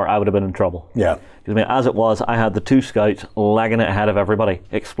anymore, I would have been in trouble. Yeah. Because, I mean, as it was, I had the 2 scouts legging it ahead of everybody,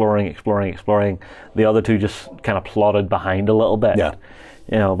 exploring. The other 2 just kind of plodded behind a little bit. Yeah.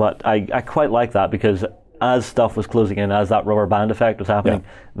 You know, but I quite like that, because as stuff was closing in, as that rubber band effect was happening,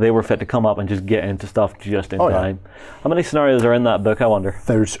 they were fit to come up and just get into stuff just in time. How many scenarios are in that book, I wonder?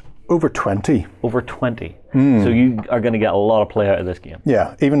 There's over 20. Over 20. So you are going to get a lot of play out of this game.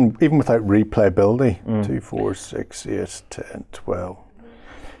 Yeah, even without replayability. 2, 4, 6, 8, 10, 12.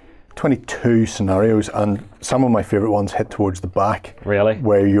 22 scenarios, and some of my favourite ones hit towards the back. Really?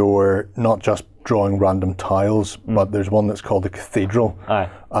 Where you're not just drawing random tiles, but there's one that's called the Cathedral.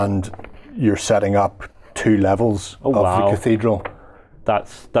 And you're setting up 2 levels of the Cathedral.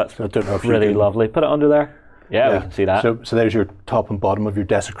 That's really lovely. Put it under there. Yeah, we can see that. So there's your top and bottom of your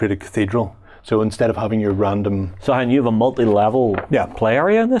desecrated cathedral. So instead of having your random... So you have a multi-level play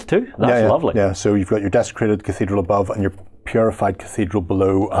area in this too? That's lovely. Yeah, so you've got your desecrated cathedral above and your purified cathedral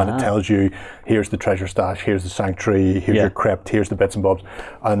below, and it tells you, here's the treasure stash, here's the sanctuary, here's your crypt, here's the bits and bobs.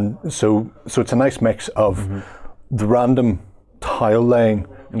 And so it's a nice mix of the random tile laying,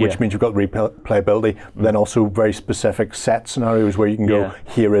 which means you've got replayability, but then also very specific set scenarios where you can go,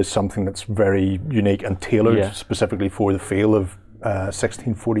 here is something that's very unique and tailored specifically for the feel of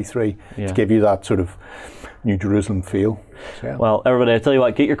 1643 to give you that sort of New Jerusalem feel. So, well, everybody, I tell you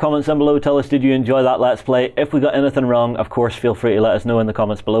what, get your comments down below. Tell us, did you enjoy that Let's Play? If we got anything wrong, of course, feel free to let us know in the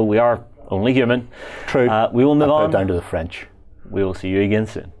comments below. We are only human. True. We will move on. Down to the French. We will see you again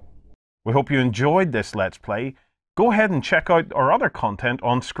soon. We hope you enjoyed this Let's Play. Go ahead and check out our other content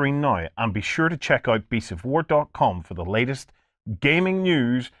on screen now, and be sure to check out beastsofwar.com for the latest gaming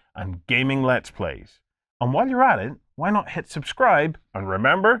news and gaming Let's Plays. And while you're at it, why not hit subscribe and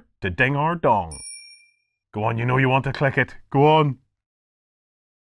remember to ding our dong. Go on, you know you want to click it. Go on.